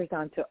blinders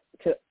on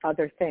to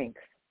other things.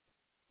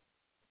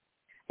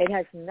 It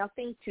has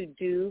nothing to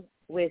do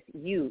with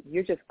you.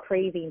 You're just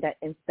craving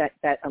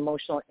that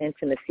emotional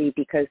intimacy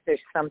because there's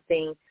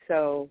something.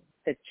 So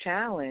the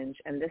challenge,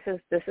 and this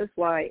is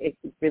why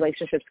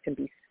relationships can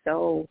be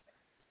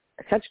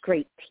such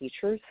great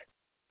teachers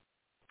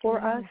for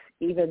us,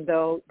 even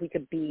though we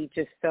could be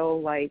just so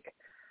like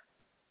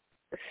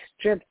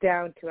stripped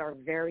down to our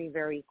very,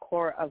 very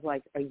core of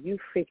like, are you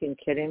freaking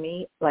kidding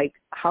me? Like,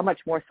 how much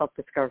more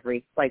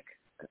self-discovery like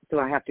do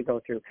I have to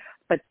go through?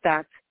 But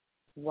that's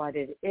what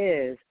it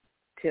is,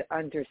 to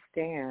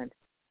understand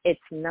it's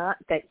not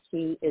that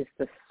he is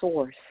the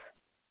source,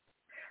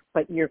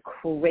 but you're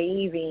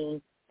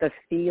craving the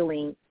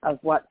feeling of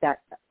what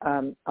that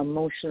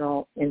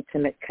emotional,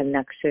 intimate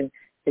connection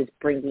is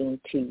bringing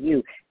to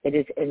you. It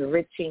is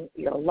enriching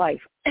your life.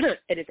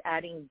 It is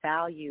adding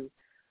value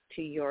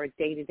to your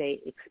day-to-day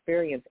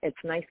experience. It's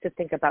nice to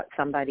think about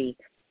somebody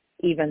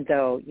even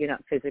though you're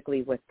not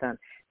physically with them.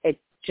 It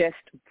just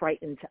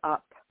brightens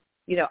up.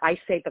 You know, I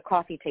say the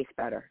coffee tastes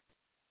better,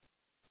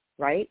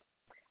 right?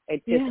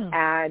 It just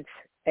adds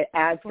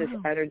this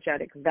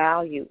energetic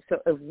value. So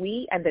if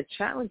we, and the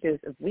challenge is,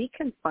 if we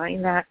can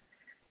find that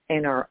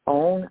in our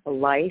own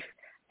life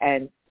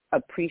and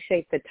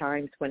appreciate the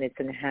times when it's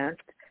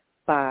enhanced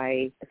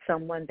by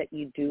someone that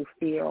you do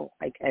feel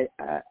like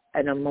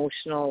an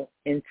emotional,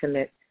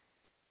 intimate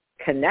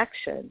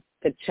connection,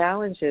 the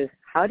challenge is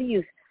how do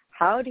you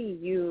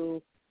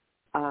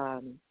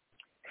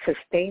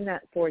sustain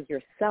that for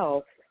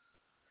yourself?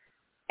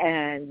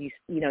 And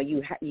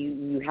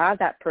you have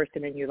that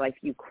person in your life,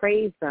 you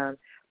crave them,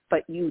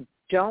 but you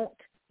don't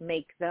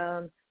make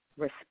them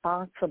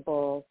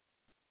responsible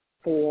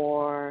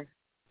for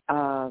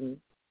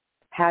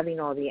having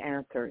all the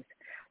answers.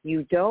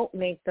 You don't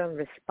make them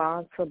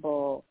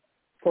responsible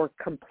for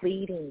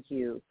completing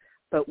you,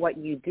 but what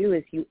you do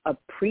is you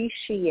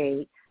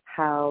appreciate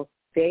how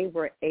they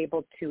were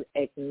able to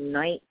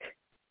ignite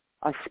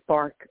a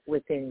spark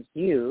within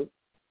you.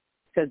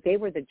 So they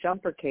were the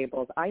jumper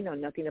cables. I know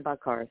nothing about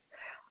cars.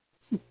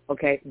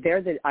 Okay,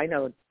 I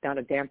know not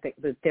a damn thing,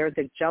 but they're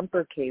the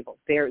jumper cable.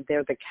 They're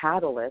the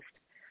catalyst.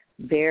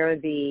 They're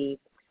the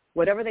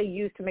whatever they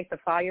use to make the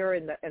fire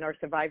in our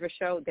Survivor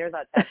show. They're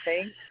that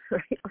thing,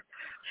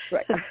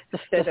 right?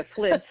 They're the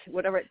flints,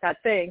 whatever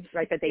that thing,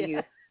 right? That they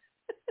use.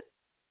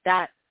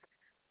 That,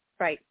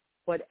 right?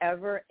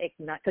 Whatever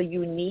ignite. So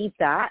you need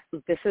that.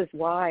 This is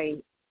why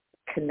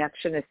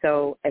connection is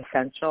so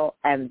essential,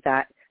 and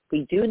that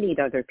we do need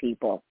other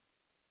people,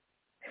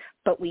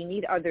 but we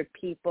need other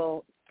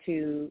people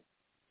to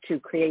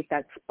create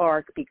that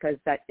spark, because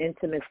that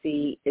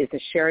intimacy is a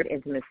shared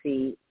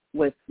intimacy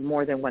with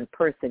more than one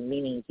person,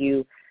 meaning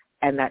you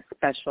and that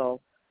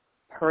special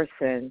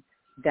person,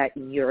 that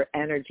your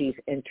energies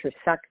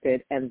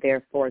intersected and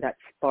therefore that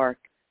spark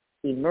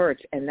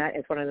emerged. And that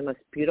is one of the most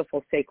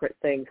beautiful, sacred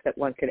things that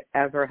one could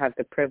ever have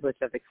the privilege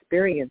of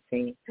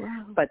experiencing.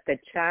 Wow. But the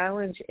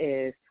challenge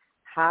is,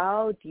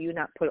 how do you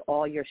not put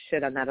all your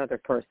shit on that other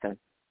person?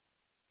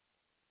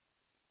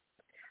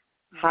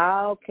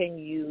 How can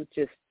you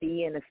just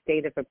be in a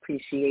state of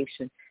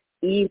appreciation,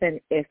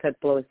 even if it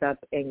blows up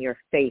in your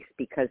face,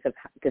 because of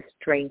the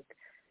strength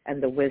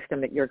and the wisdom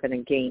that you're going to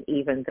gain,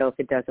 even though if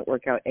it doesn't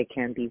work out, it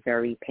can be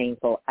very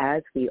painful,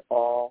 as we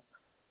all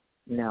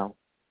know.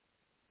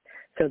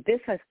 So this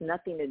has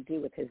nothing to do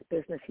with his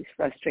business. He's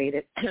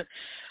frustrated.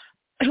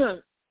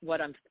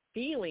 what I'm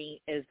feeling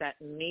is that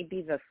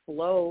maybe the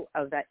flow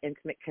of that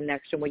intimate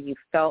connection where you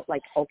felt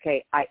like,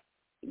 okay, I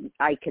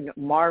can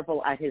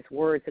marvel at his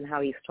words and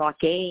how he's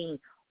talking,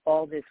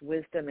 all this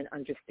wisdom and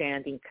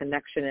understanding,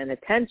 connection and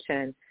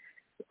attention.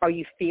 Are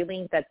you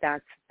feeling that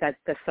the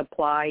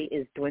supply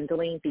is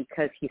dwindling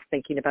because he's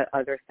thinking about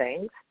other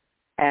things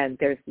and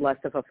there's less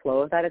of a flow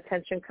of that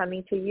attention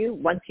coming to you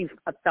once you've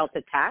felt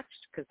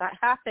attached? Because that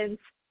happens.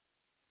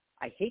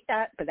 I hate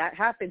that, but that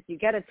happens. You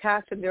get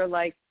attached and they're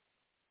like,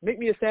 make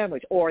me a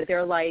sandwich. Or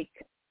they're like,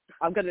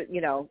 I'm going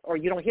to, or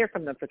you don't hear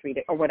from them for 3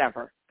 days or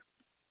whatever.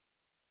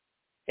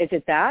 Is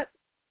it that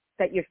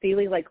you're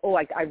feeling like, oh,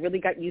 I really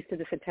got used to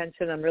this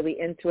attention, I'm really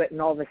into it,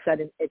 and all of a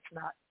sudden it's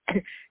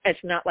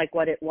not like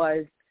what it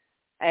was,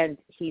 and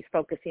he's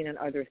focusing on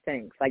other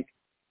things? Like,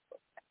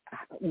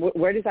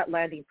 where does that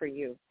landing for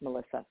you,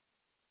 Melissa?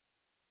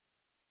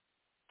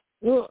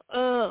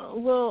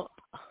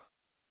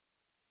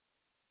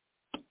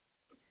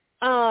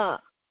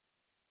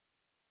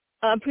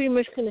 I'm pretty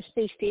much going to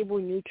stay stable,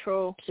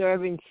 neutral,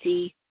 observe, and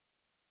see,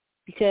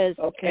 because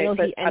okay,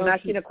 I'm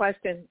asking a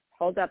question.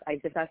 Hold up. I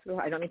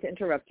don't mean to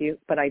interrupt you,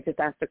 but I just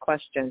asked a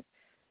question.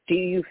 Do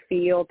you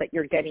feel that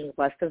you're getting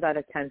less of that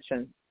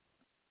attention?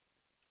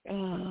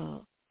 Yes.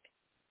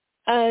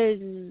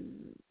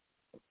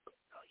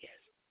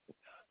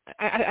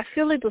 I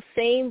feel like the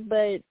same,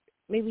 but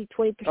maybe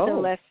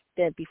 20% less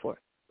than before.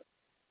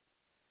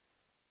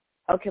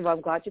 Okay, well,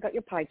 I'm glad you got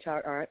your pie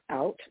chart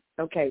out.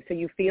 Okay, so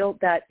you feel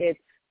that it's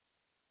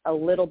a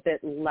little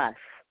bit less.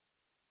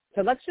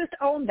 So let's just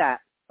own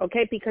that.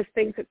 Okay, because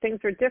things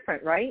are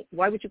different, right?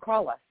 Why would you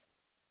call us?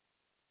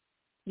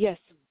 Yes.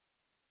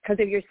 Because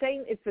if you're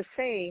saying it's the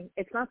same,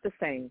 it's not the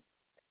same.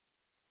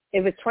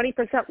 If it's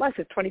 20% less,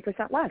 it's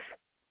 20% less,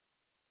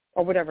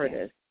 or whatever it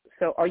is.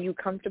 So, are you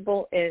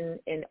comfortable in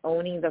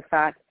owning the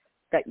fact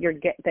that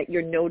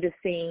you're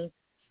noticing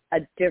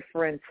a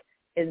difference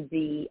in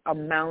the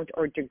amount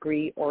or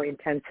degree or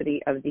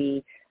intensity of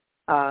the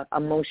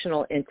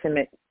emotional,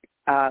 intimate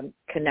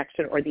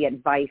connection, or the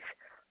advice,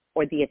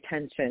 or the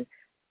attention?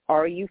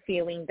 Are you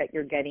feeling that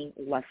you're getting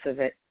less of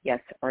it,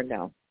 yes or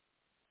no?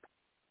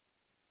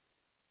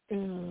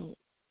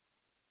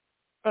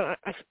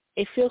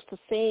 It feels the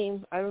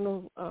same. I don't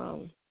know.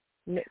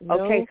 No.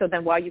 Okay, so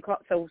then why are you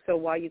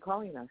why are you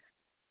calling us?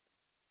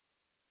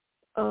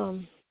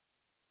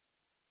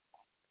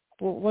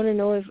 Want to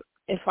know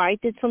if I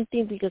did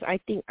something, because I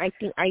think I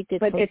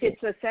did. But something. if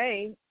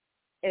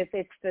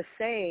it's the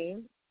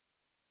same,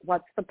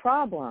 what's the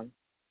problem?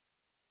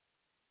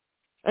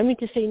 I mean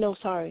to say no.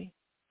 Sorry.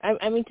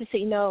 I mean to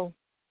say no.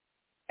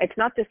 It's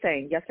not the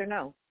same. Yes or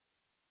no?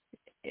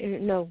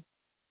 No.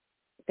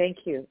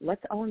 Thank you.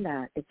 Let's own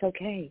that. It's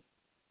okay.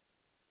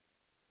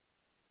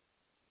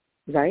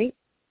 Right?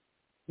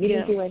 You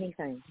didn't do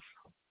anything.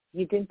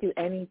 You didn't do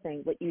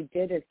anything. What you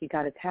did is you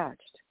got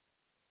attached.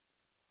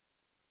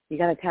 You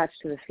got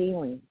attached to the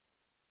feeling.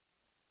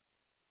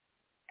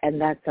 And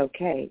that's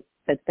okay.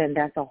 But then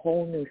that's a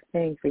whole new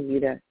thing for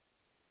you to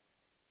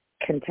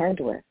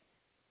contend with.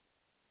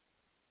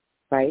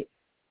 Right?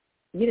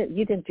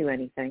 You didn't do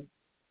anything.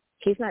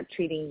 He's not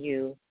treating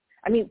you.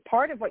 I mean,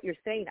 part of what you're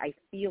saying, I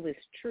feel, is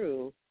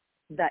true,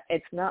 that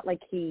it's not like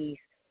he's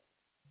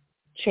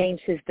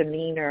changed his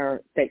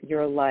demeanor, that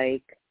you're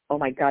like, oh,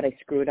 my God, I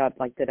screwed up.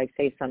 Like, did I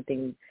say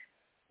something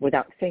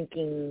without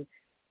thinking?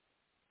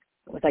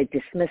 Was I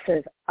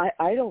dismissive?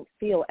 I don't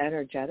feel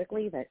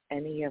energetically that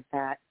any of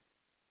that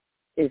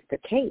is the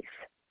case.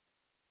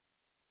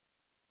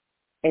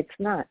 It's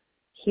not.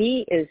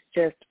 He is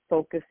just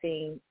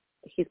focusing.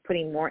 He's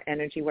putting more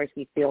energy where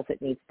he feels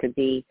it needs to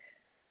be,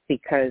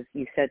 because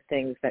you said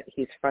things that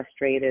he's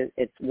frustrated.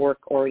 It's work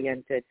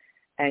oriented,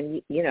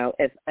 and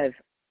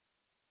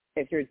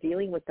if you're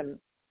dealing with a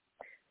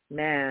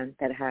man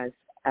that has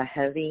a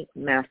heavy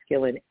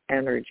masculine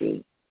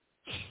energy,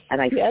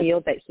 and I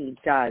feel that he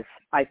does.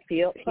 I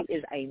feel he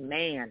is a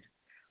man,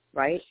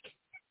 right?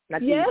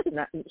 I'm getting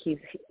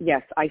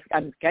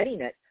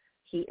it.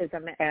 He is a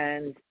man,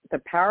 and the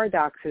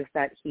paradox is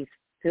that he's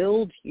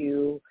filled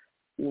you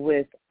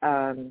with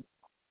a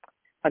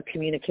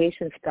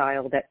communication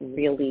style that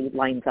really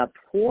lines up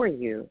for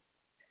you.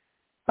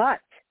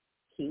 But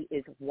he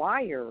is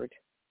wired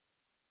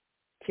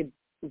to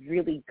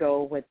really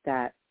go with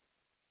that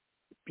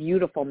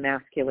beautiful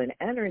masculine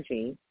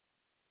energy,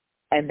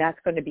 and that's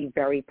going to be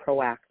very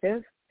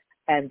proactive,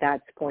 and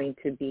that's going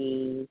to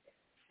be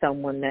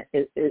someone that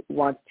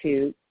wants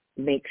to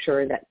make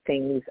sure that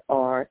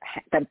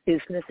that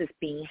business is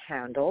being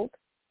handled.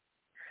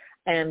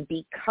 And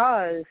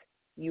because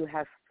you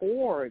have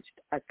forged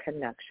a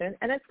connection,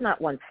 and it's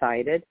not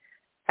one-sided.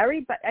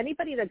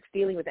 Anybody that's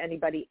dealing with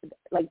anybody,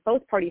 like,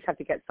 both parties have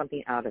to get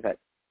something out of it.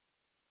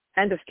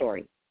 End of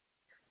story.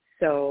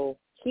 So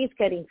he's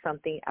getting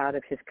something out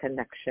of his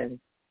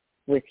connection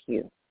with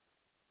you.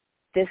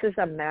 This is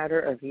a matter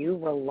of you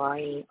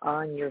relying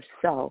on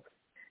yourself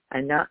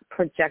and not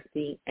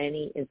projecting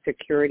any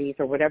insecurities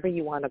or whatever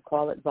you want to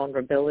call it,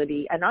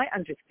 vulnerability. And I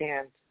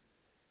understand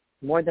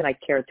more than I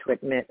care to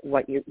admit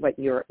what you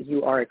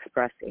are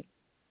expressing.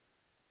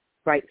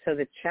 right? So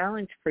the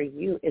challenge for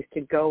you is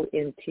to go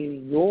into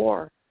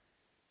your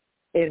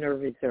inner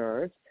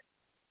reserves.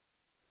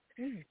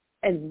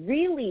 And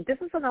really, this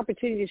is an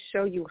opportunity to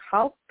show you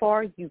how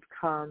far you've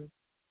come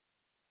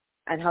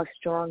and how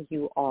strong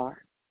you are.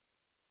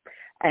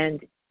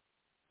 And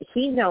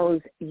he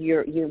knows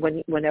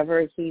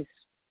whenever he's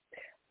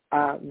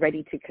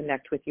ready to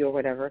connect with you or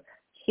whatever,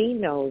 he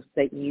knows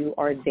that you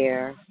are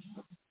there,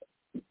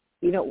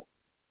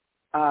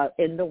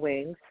 in the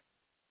wings,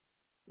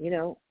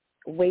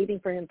 waiting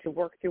for him to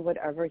work through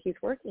whatever he's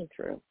working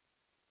through.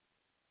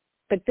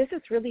 But this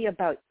is really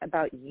about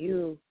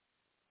you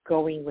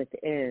going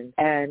within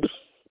and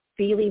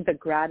feeling the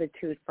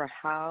gratitude for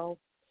how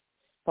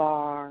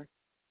far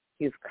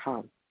you've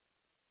come.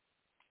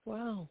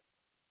 Wow.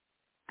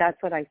 That's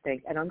what I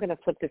think. And I'm going to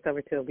flip this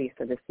over to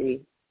Alyssa to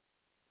see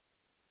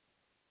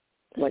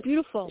what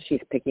beautiful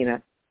she's picking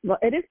up. Well,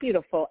 it is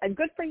beautiful and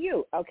good for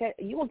you. Okay,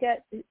 you will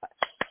get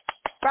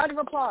round of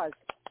applause.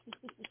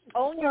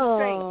 Own your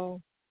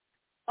strength.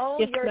 Own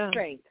your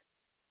strength.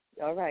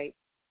 All right.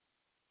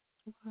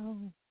 Wow.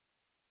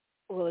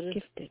 Well,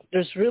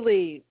 there's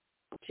really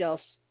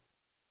just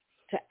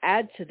to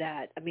add to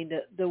that. I mean,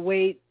 the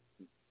way.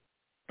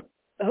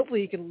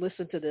 Hopefully, you can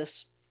listen to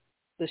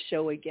the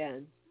show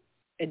again,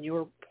 and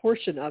your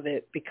portion of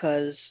it,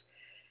 because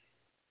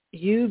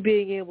you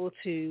being able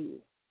to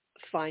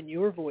find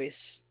your voice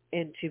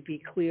and to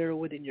be clear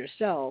within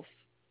yourself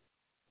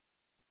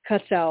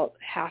cuts out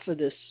half of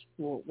this,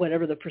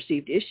 whatever the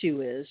perceived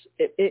issue is.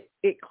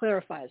 It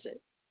clarifies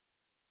it.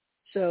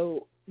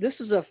 So this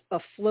is a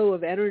flow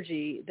of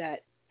energy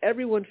that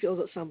everyone feels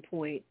at some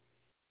point.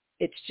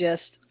 It's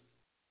just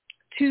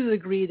to the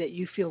degree that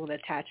you feel an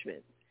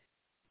attachment.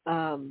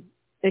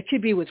 It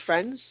could be with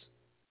friends.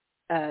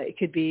 It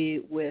could be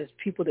with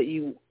people that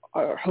you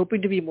are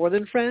hoping to be more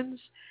than friends.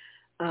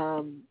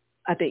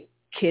 I think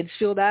kids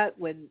feel that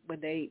when,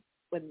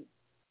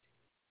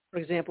 for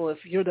example, if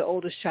you're the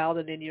oldest child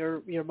and then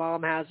your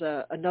mom has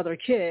another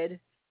kid,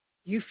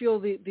 you feel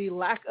the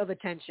lack of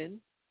attention,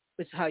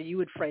 which is how you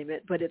would frame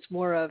it, but it's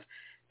more of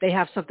they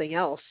have something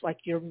else. Like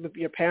your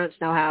parents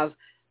now have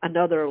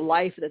another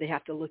life that they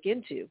have to look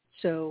into.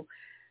 So,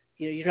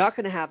 you're not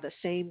going to have the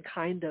same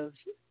kind of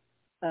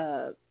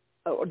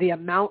or the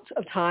amount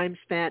of time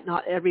spent.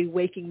 Not every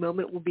waking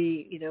moment will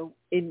be,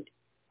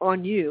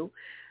 on you.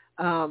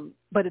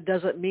 But it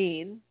doesn't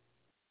mean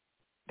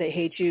they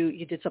hate you.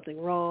 You did something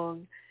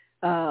wrong.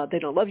 They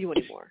don't love you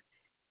anymore.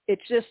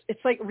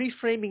 It's like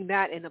reframing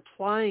that and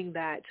applying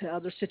that to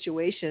other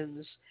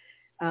situations.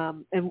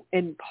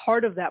 And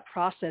part of that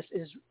process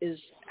is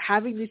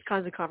having these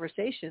kinds of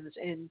conversations.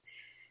 And,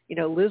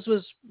 Liz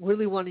was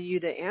really wanting you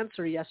to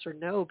answer yes or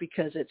no,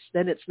 because it's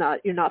not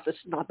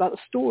about the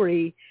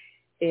story.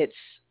 It's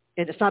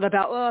not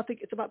about, I think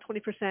it's about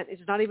 20%.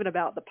 It's not even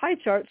about the pie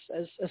charts,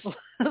 as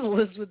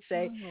Liz would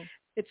say. Oh.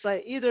 It's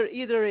like either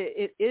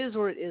it is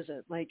or it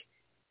isn't. Like,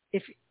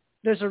 if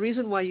there's a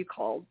reason why you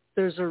called,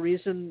 there's a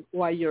reason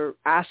why you're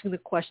asking the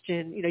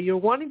question. You're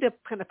wanting to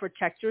kind of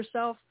protect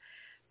yourself,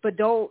 but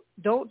don't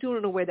do it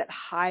in a way that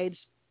hides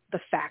the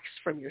facts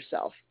from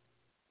yourself,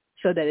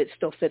 so that it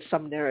still fits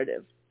some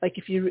narrative. Like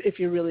if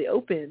you're really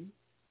open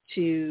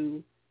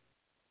to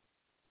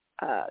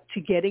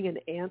getting an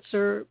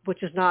answer,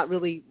 which is not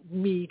really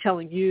me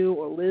telling you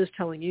or Liz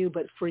telling you,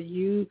 but for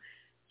you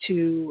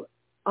to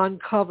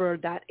uncover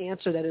that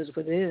answer that is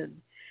within,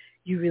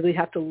 you really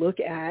have to look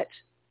at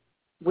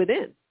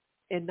within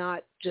and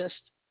not just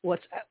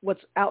what's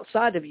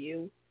outside of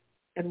you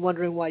and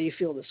wondering why you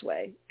feel this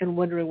way and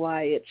wondering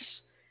why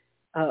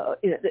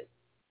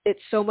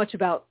it's so much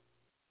about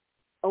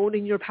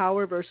owning your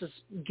power versus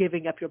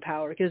giving up your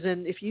power. Because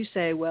then if you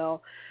say,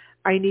 well,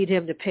 I need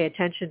him to pay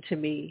attention to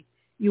me,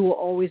 you will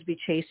always be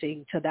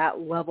chasing to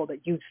that level that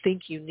you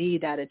think you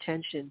need that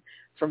attention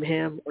from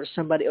him or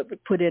somebody, or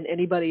put in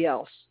anybody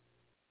else.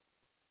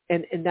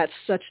 And that's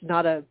it's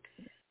not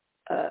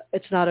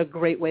a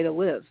great way to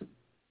live,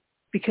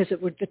 because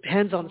it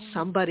depends on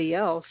somebody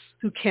else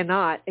who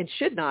cannot and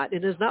should not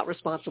and is not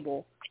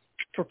responsible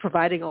for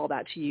providing all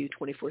that to you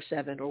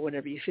 24/7 or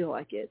whenever you feel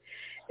like it.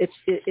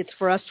 It's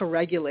for us to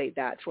regulate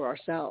that for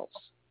ourselves.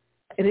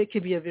 And it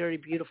can be a very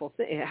beautiful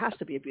thing. It has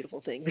to be a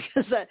beautiful thing,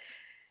 because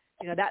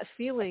that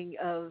feeling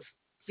of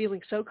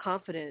feeling so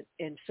confident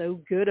and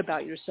so good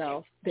about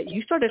yourself that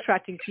you start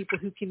attracting people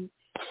who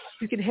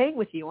can hang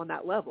with you on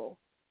that level.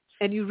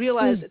 And you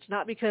realize it's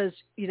not because,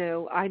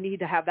 I need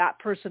to have that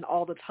person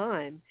all the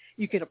time.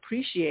 You can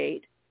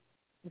appreciate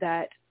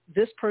that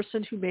this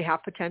person who may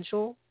have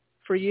potential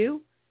for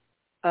you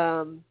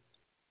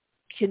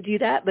can do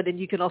that, but then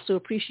you can also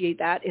appreciate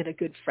that in a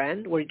good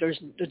friend where there's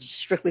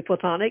strictly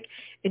platonic,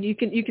 and you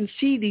can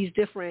see these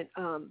different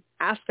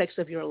aspects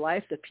of your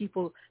life,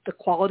 the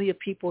quality of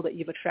people that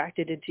you've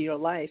attracted into your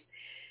life,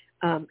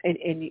 and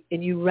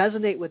you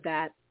resonate with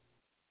that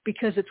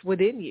because it's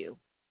within you.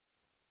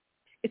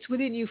 It's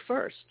within you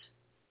first.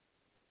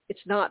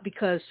 It's not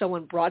because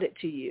someone brought it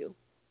to you.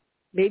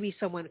 Maybe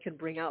someone can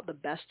bring out the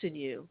best in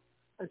you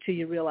until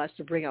you realize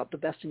to bring out the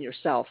best in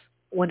yourself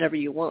whenever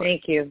you want.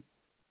 Thank you.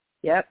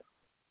 Yep.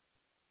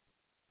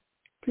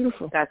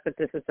 Beautiful. That's what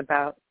this is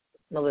about,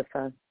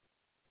 Melissa.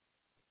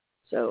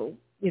 So,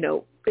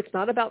 it's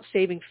not about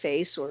saving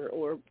face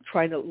or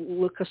trying to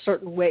look a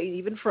certain way.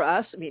 Even for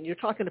us, I mean, you're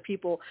talking to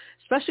people,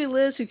 especially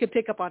Liz, who can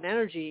pick up on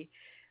energy.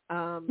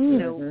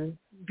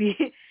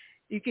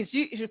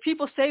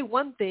 People say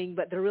one thing,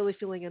 but they're really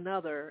feeling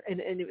another.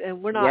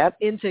 And we're not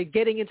into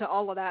getting into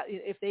all of that.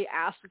 If they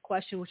ask a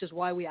question, which is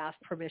why we ask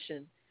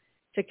permission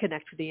to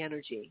connect with the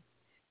energy.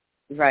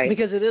 Right.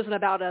 Because it isn't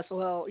about us.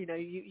 Well,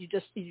 you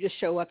just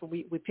show up and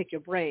we pick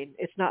your brain.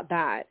 It's not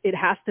that. It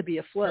has to be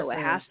a flow. It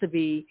has to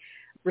be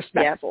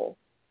respectful.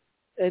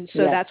 And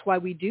so that's why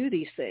we do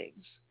these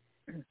things.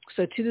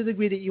 So to the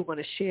degree that you want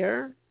to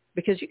share,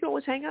 because you can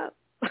always hang up.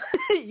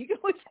 you can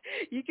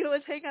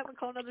always hang up and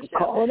call another show.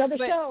 Call another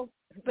show.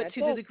 But That's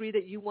to the degree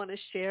that you want to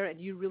share and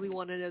you really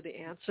want to know the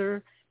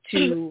answer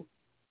to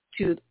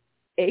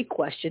a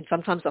question,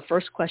 sometimes the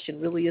first question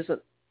really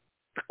isn't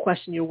the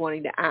question you're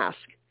wanting to ask,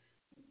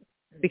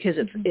 because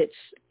it's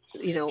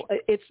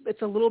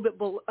a little bit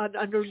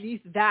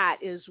underneath that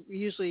is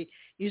usually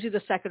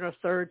the second or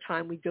third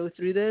time we go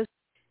through this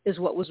is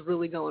what was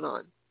really going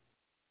on.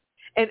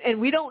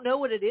 And we don't know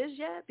what it is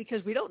yet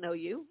because we don't know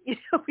you.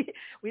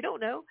 We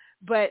don't know.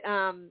 But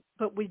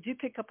we do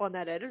pick up on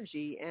that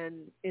energy,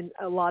 and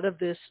a lot of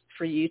this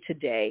for you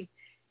today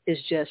is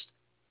just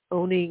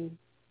owning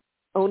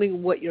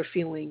what you're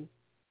feeling,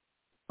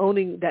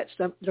 owning that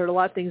there are a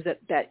lot of things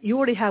that you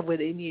already have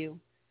within you,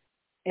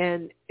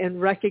 and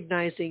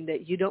recognizing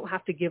that you don't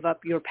have to give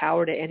up your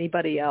power to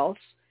anybody else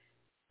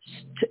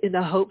in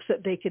the hopes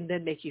that they can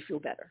then make you feel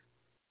better.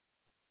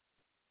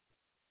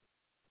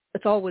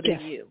 It's all within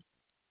you.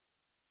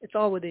 It's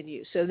all within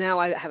you. So now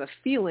I have a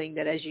feeling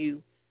that as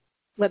you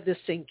let this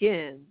sink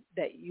in,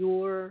 that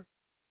your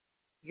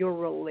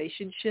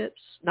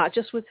relationships, not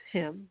just with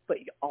him, but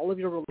all of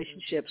your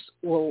relationships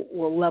will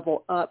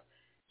level up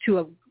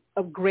to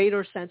a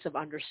greater sense of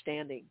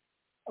understanding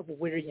of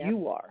where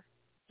you are.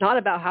 Not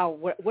about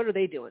what are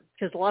they doing?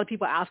 Because a lot of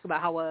people ask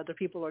about how other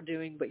people are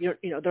doing, but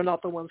they're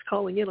not the ones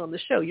calling in on the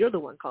show. You're the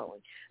one calling.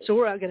 So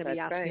we're going to be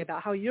asking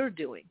about how you're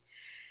doing.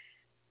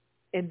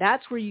 And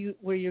that's where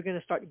you're going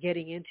to start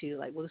getting into,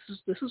 like, well,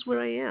 this is where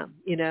I am,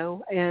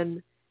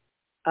 and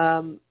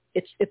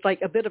it's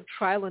like a bit of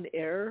trial and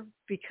error,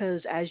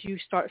 because as you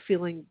start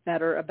feeling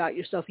better about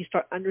yourself, you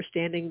start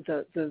understanding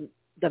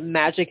the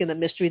magic and the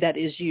mystery that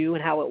is you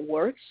and how it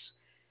works.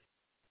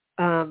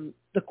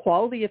 The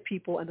quality of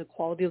people and the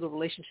quality of the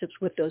relationships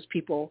with those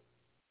people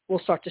will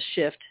start to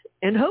shift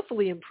and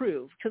hopefully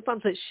improve, because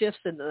sometimes it shifts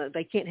and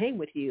they can't hang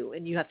with you,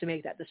 and you have to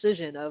make that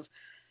decision of,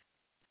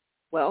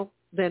 well,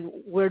 then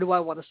where do I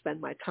want to spend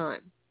my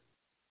time?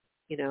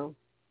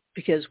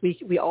 Because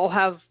we all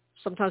have,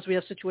 sometimes we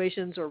have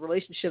situations or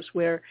relationships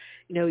where,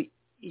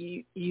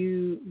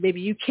 you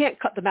maybe you can't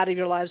cut them out of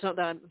your lives. Not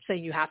that I'm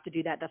saying you have to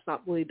do that. That's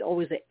not really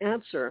always the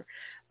answer,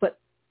 but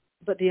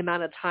the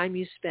amount of time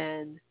you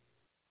spend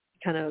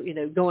kind of,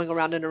 going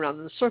around and around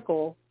in a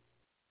circle,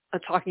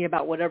 talking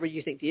about whatever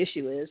you think the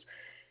issue is,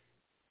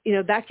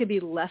 that can be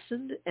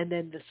lessened. And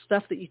then the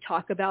stuff that you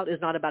talk about is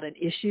not about an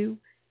issue.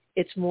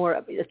 It's more,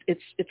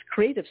 it's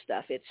creative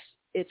stuff.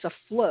 It's a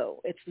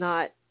flow. It's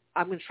not,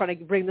 I'm going to try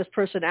to bring this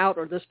person out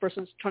or this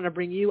person's trying to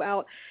bring you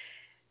out.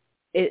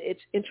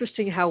 It's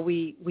interesting how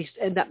we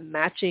end up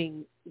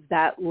matching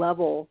that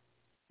level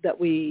that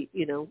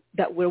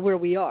that we're where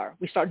we are.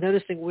 We start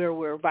noticing where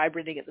we're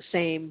vibrating at the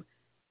same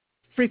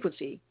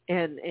frequency,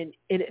 and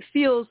it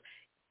feels,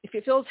 if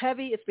it feels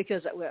heavy, it's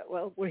because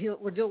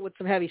we're dealing with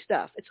some heavy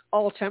stuff. It's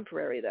all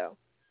temporary though.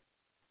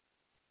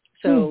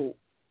 So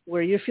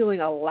where you're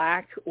feeling a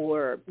lack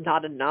or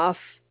not enough,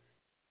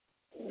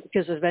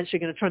 because eventually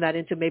you're going to turn that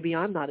into maybe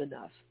I'm not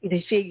enough.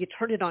 You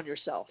turn it on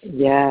yourself.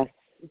 Yes.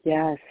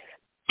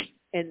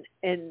 And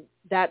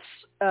that's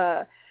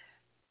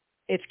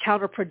it's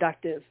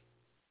counterproductive,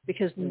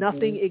 because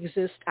nothing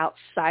exists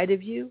outside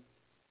of you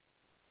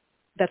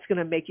that's going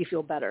to make you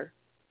feel better.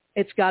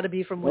 It's got to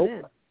be from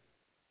within.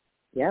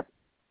 Yep.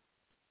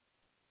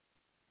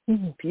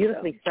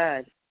 Beautifully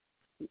said.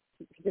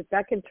 Because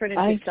that can turn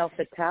into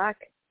self-attack,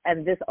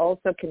 and this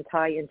also can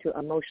tie into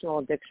emotional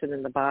addiction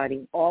in the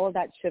body. All of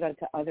that shit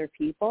onto other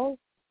people,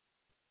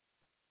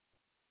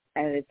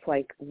 and it's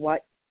like,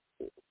 what?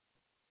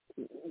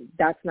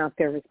 That's not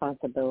their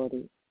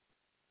responsibility.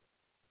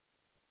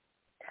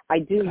 I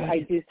do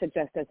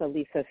suggest, as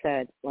Alyssa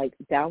said, like,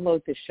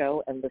 download the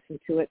show and listen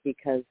to it,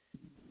 because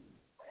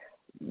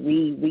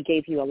we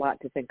gave you a lot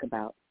to think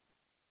about.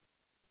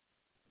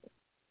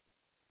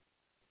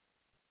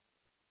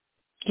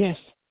 Yes.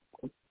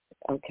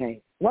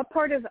 Okay. What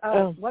part of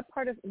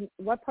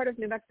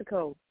New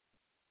Mexico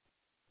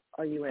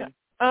are you in?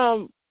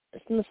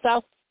 It's in the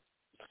south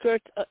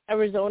skirt of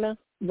Arizona.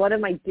 One of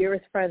my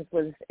dearest friends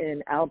was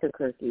in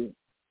Albuquerque,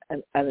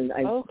 and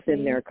I've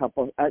been there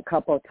a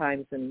couple of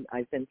times, and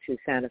I've been to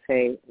Santa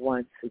Fe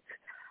once.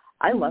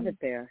 I love it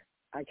there.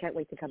 I can't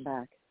wait to come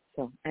back.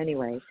 So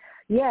anyway,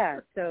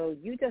 so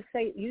you just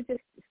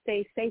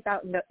stay safe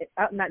out in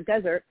that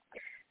desert,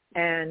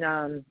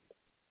 and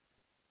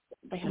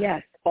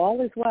yes,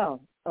 all is well.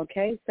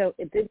 Okay, so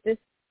this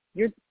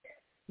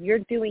You're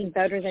doing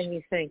better than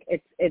you think.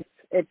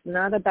 It's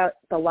not about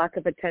the lack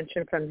of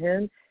attention from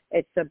him.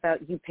 It's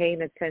about you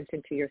paying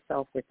attention to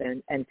yourself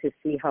within and to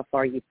see how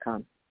far you've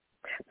come.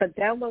 But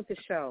download the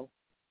show,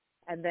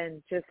 and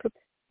then just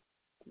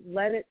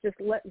let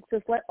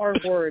our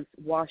words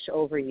wash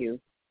over you,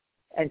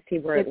 and see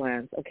where it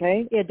lands.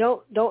 Okay? Yeah.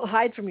 Don't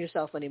hide from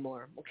yourself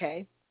anymore.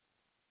 Okay?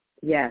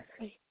 Yes.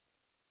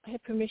 I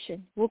have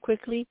permission. Real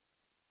quickly.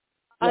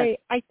 Yes.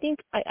 I think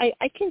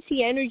I can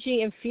see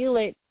energy and feel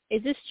it.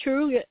 Is this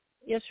true?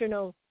 Yes or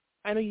no?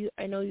 I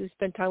know you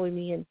spent time with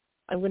me, and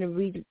I'm going to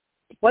read.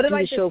 What did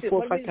I just do? do?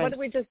 What did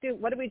we just do?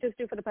 What did we just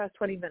do for the past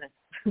 20 minutes?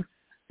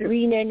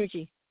 Reading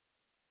energy.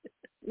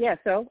 Yeah.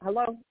 So,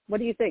 hello. What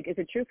do you think? Is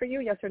it true for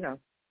you? Yes or no?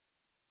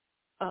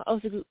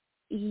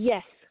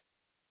 Yes.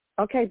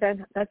 Okay,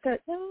 then that's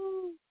it.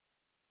 No.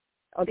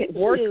 Okay.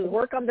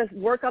 Work on this.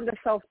 Work on the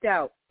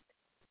self-doubt.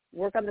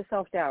 Work on the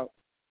self-doubt.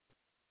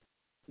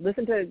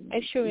 Listen to.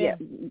 I sure am.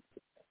 Yeah.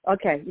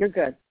 Okay, you're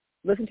good.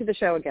 Listen to the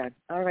show again.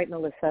 All right,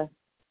 Melissa.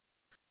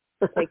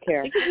 Take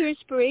care. Thank you for your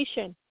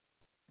inspiration.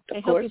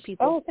 Of course. Helping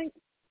people.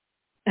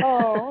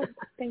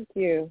 Thank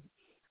you.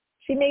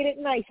 She made it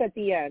nice at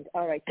the end.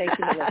 All right, thank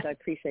you, Melissa. I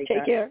appreciate that.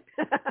 Take care.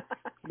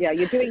 Yeah,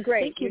 you're doing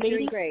great. Thank you, You're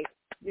doing great.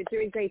 You're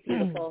doing great,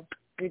 beautiful.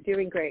 You're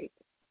doing great.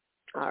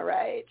 All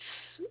right.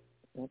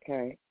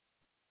 Okay.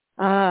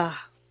 That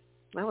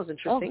was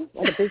interesting.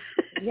 Oh, a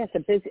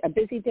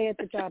busy day at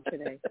the job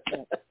today.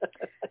 Yeah.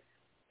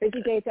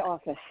 Busy day at the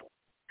office.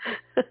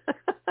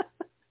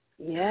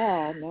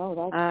 Yeah, no,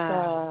 that's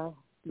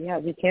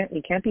you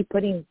can't be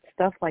putting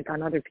stuff like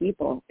on other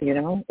people, you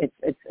know.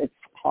 It's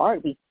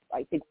hard.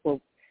 I think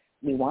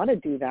we want to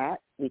do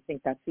that. We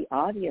think that's the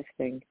obvious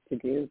thing to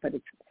do, but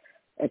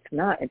it's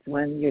not. It's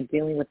when you're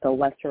dealing with the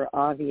lesser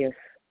obvious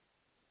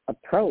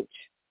approach.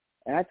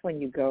 That's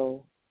when you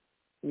go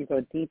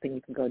deep and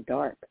you can go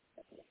dark.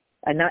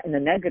 And not in a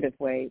negative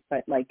way,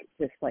 but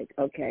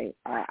okay,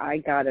 I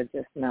gotta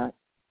just not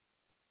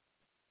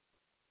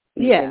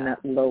in that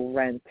low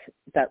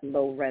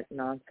rent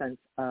nonsense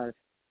of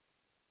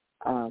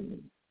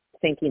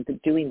thinking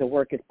that doing the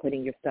work is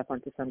putting your stuff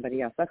onto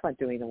somebody else. That's not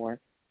doing the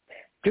work.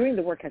 Doing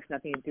the work has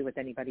nothing to do with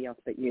anybody else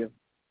but you.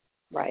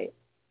 Right.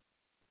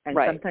 And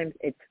sometimes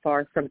it's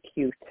far from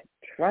cute.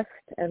 Trust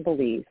and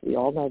believe. We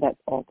all know that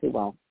all too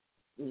well.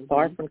 Mm-hmm.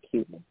 Far from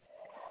cute.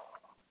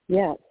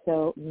 Yeah,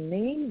 so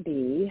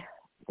maybe,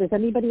 does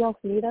anybody else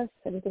need us?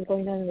 Anything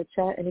going on in the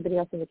chat? Anybody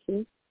else in the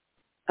queue?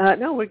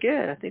 No, we're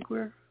good. I think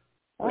we're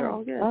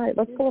all good. All right,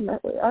 let's pull a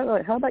message. All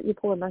right, how about you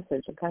pull a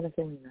message? I'm kind of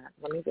feeling that.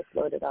 Let me just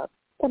load it up.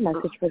 The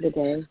message for the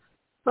day.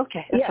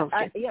 Okay, that sounds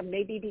good.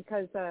 Maybe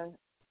because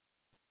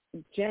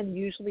Jen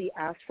usually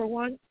asks for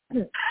one,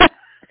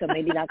 so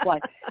maybe that's why.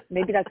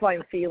 Maybe that's why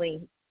I'm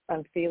feeling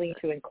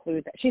to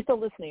include that. She's still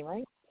listening,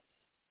 right?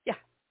 Yeah.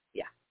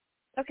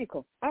 Okay,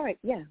 cool. All right,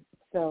 yeah.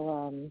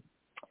 So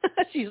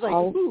she's like,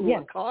 ooh,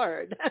 a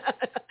card.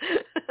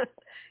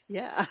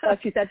 Yeah. Oh,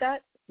 she said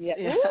that? Yeah.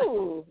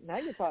 Ooh, now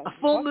you're talking. A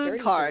full moon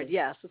card.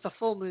 Yes, it's a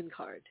full moon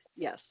card.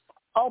 Yes.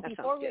 Oh,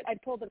 before I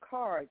pulled the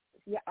card,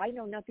 yeah, I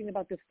know nothing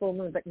about this full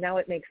moon, but now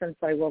it makes sense.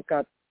 I woke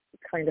up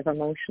kind of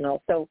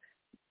emotional. So,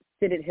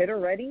 did it hit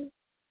already?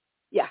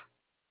 Yeah.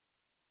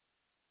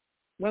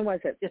 When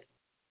was it?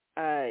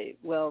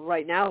 Well,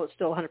 right now it's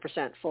still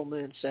 100% full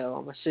moon, so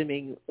I'm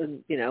assuming,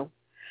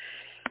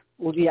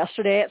 will be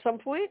yesterday at some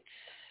point.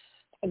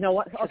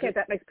 No, okay,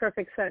 that makes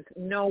perfect sense.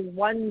 No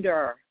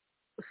wonder.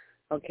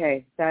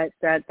 Okay, that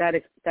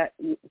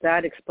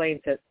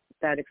explains it.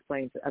 That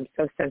explains it. I'm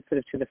so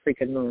sensitive to the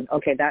freaking moon.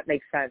 Okay, that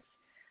makes sense.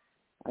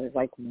 I was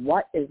like,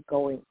 what is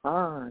going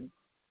on?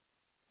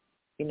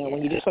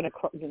 When you just want to,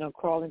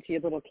 crawl into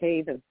your little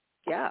cave.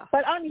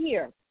 But I'm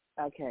here.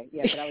 Okay,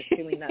 yeah, but I was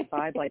feeling that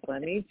vibe. Like,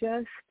 let me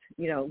just,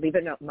 leave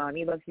it. No,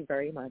 mommy loves you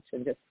very much,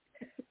 and just,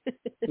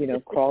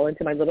 crawl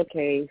into my little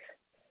cave.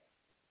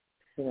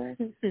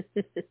 And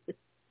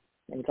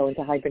go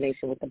into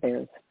hibernation with the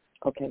bears.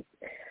 Okay.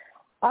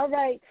 All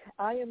right.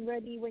 I am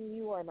ready when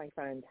you are, my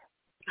friend.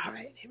 All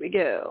right. Here we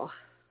go.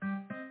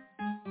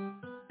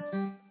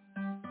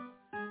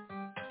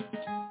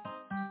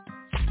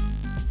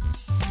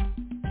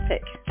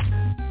 Pick.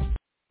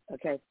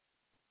 Okay.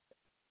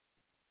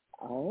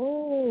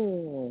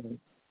 Oh.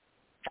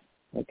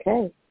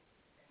 Okay.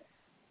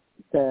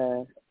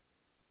 The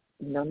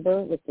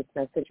number with this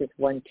message is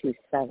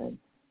 127.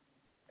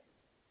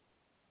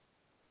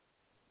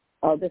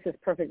 Oh, this is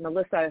perfect.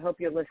 Melissa, I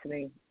hope you're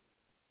listening.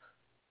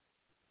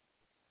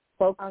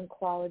 Focus on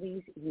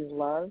qualities you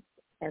love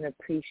and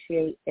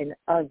appreciate in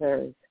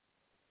others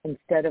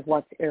instead of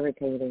what's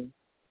irritating.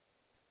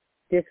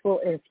 This will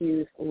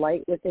infuse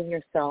light within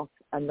yourself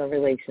and the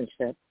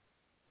relationship.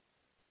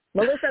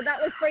 Melissa,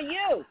 that was for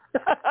you.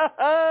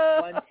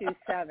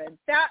 127.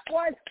 That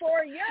was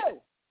for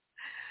you.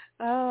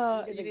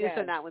 Oh, you need to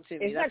send that one to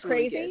me. Isn't That's that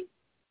crazy? Really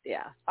good.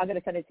 Yeah. I'm going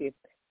to send it to you.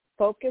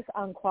 Focus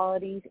on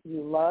qualities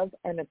you love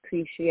and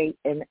appreciate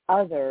in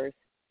others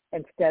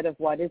instead of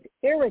what is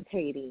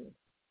irritating.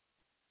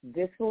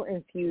 This will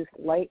infuse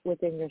light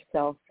within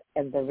yourself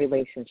and the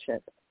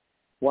relationship.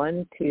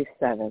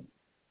 127.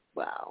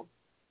 Wow.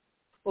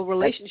 Well,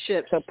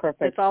 relationships, that's so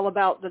perfect. It's all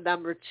about the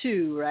number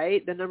 2,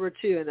 right? The number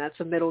 2, and that's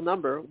a middle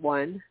number,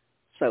 1.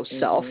 So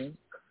self.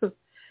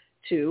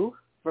 2,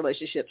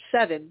 relationship.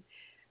 7,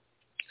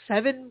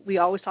 we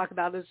always talk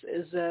about is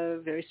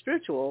very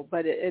spiritual,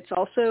 but it's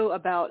also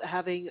about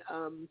having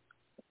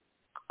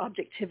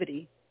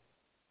objectivity.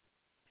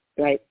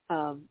 Right.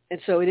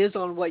 And so it is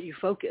on what you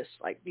focus.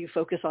 Like you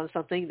focus on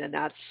something, then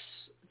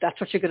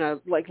that's what you're going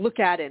to like look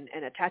at and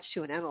attach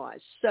to and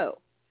analyze. So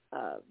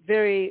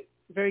very,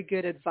 very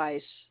good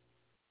advice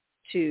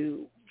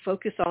to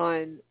focus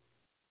on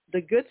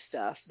the good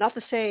stuff. Not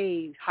to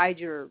say hide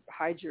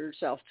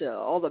yourself to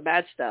all the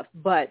bad stuff,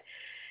 but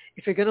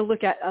if you're going to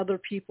look at other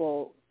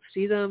people,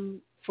 see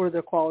them for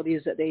their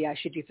qualities that they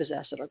actually do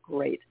possess that are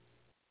great,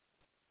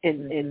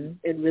 and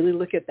really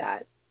look at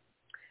that,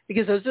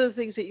 because those are the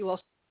things that you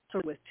also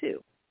start with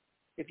too.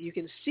 If you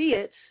can see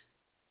it,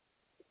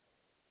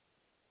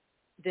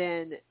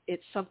 then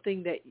it's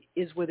something that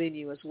is within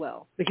you as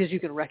well, because you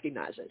can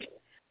recognize it.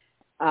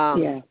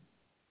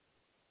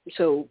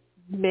 So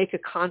make a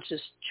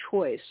conscious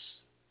choice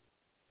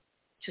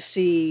to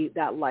see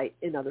that light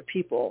in other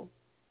people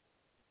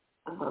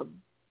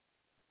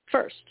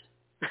first.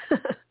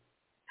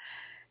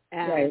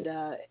 And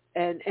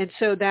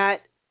so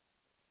that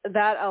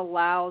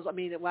allows, I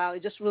mean, wow,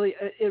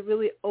 it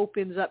really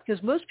opens up,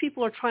 because most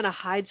people are trying to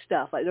hide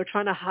stuff. Like they're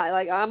trying to hide,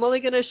 like, I'm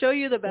only going to show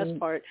you the best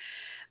part.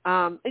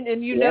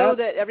 And you know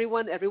that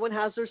everyone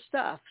has their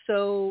stuff.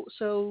 So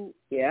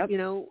you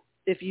know,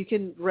 if you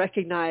can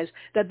recognize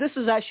that this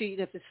is actually,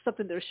 if it's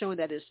something they're showing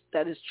that is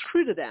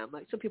true to them,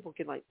 like some people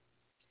can like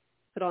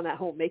put on that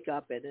whole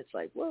makeup and it's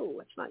like, whoa,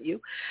 that's not you.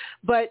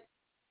 But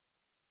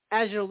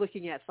as you're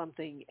looking at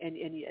something and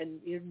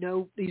you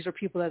know these are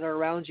people that are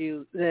around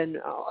you, then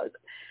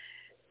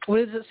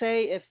what does it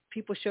say? If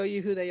people show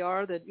you who they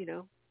are, then, you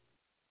know,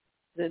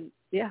 then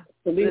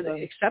believe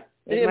them. Accept.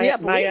 Maya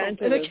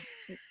Angelou.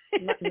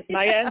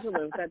 Maya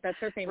Angelou. That's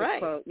her famous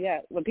quote.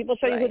 Yeah, when people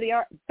show you who they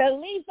are,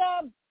 believe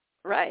them.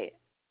 Right.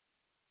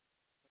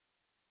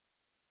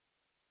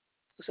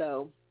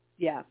 So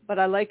but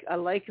I like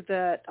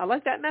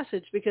that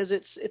message, because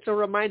it's a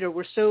reminder.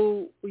 We're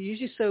so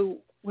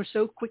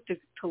quick to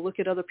look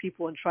at other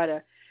people and try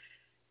to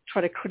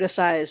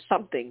criticize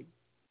something.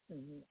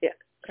 Yeah.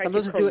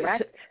 Sometimes we do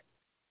it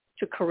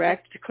to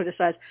correct, to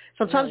criticize.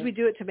 Sometimes we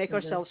do it to make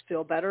ourselves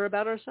feel better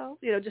about ourselves.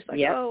 You know, just like,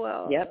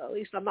 at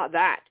least I'm not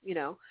that. You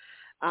know.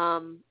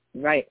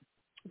 Right.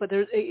 But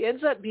it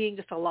ends up being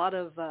just a lot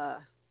of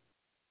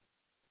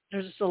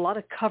there's just a lot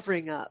of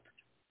covering up.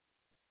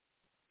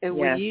 And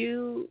when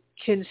you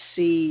can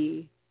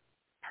see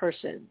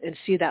person and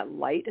see that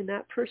light in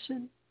that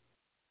person,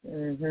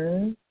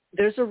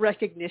 there's a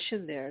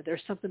recognition there.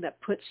 There's something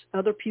that puts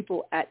other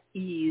people at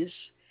ease,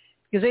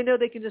 because they know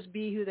they can just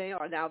be who they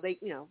are. Now there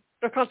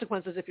are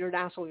consequences. If you're an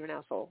asshole, you're an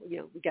asshole. You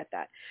know, we get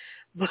that.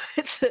 But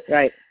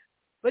right.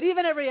 But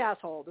even every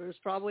asshole, there's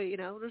probably,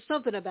 there's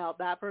something about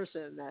that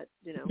person that,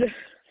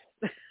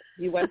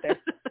 You went there.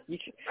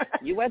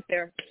 You went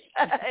there.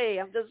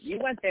 Hey, you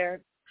went there.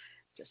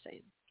 Just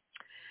saying.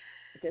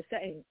 Just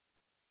saying.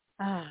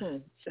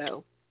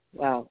 So.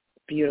 Wow.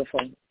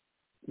 Beautiful.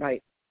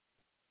 Right.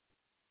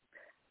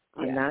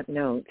 On that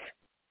note,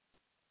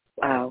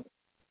 wow.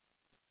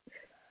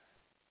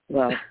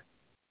 Well,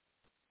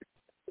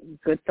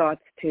 good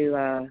thoughts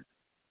to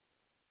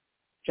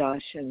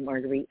Josh and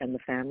Marguerite and the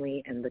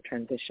family and the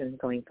transition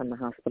going from the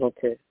hospital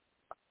to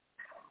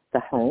the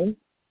home.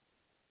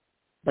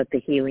 Let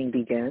the healing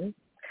begin.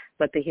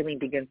 Let the healing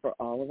begin for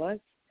all of us.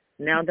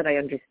 Now that I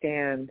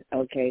understand,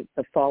 okay,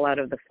 the fallout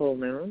of the full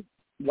moon,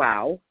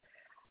 wow,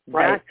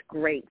 that's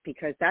great,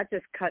 because that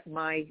just cut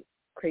my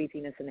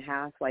craziness in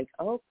half. Like,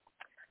 oh,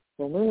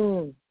 full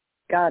moon,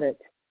 got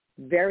it.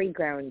 Very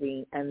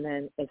grounding, and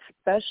then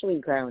especially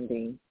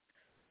grounding.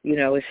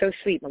 It's so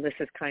sweet,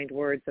 Melissa's kind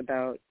words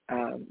about,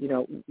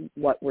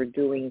 what we're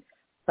doing.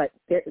 But,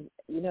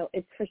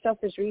 it's for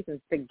selfish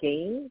reasons. The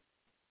gain,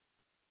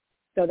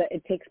 so that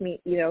it takes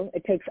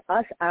it takes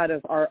us out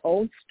of our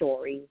own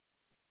story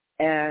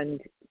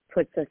and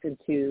puts us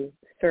into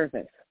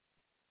service.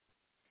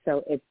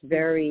 So it's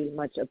very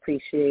much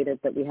appreciated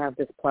that we have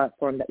this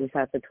platform that we've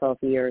had for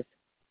 12 years,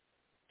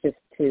 just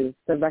to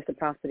the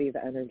reciprocity of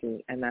the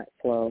energy and that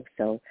flow.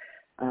 So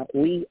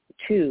we,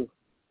 too,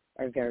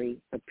 are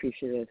very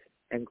appreciative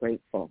and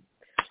grateful.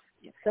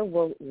 So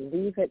we'll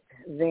leave it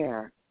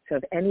there. So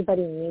if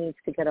anybody needs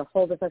to get a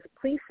hold of us,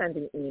 please send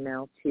an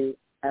email to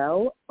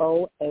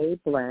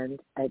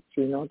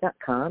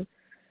loablend@gmail.com.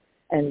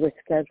 And we're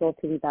scheduled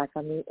to be back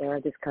on the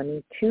air this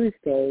coming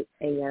Tuesday,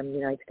 a.m.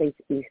 United States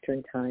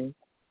Eastern Time.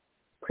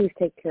 Please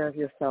take care of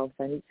yourselves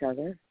and each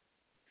other.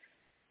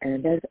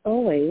 And as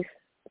always,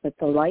 let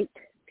the light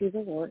do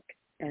the work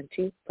and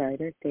to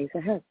brighter days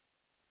ahead.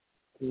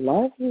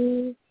 Love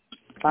you.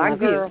 Bye,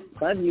 girl.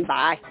 Love you.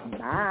 Bye.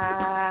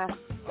 Bye.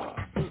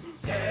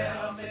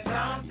 Tell me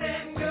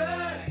something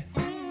good.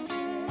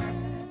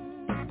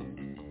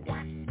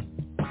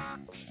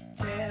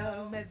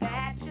 Tell me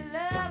that you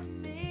love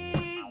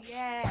me,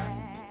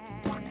 yeah.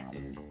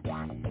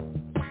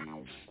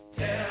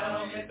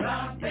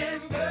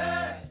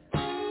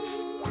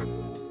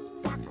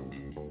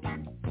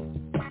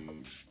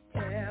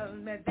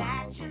 me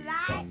that you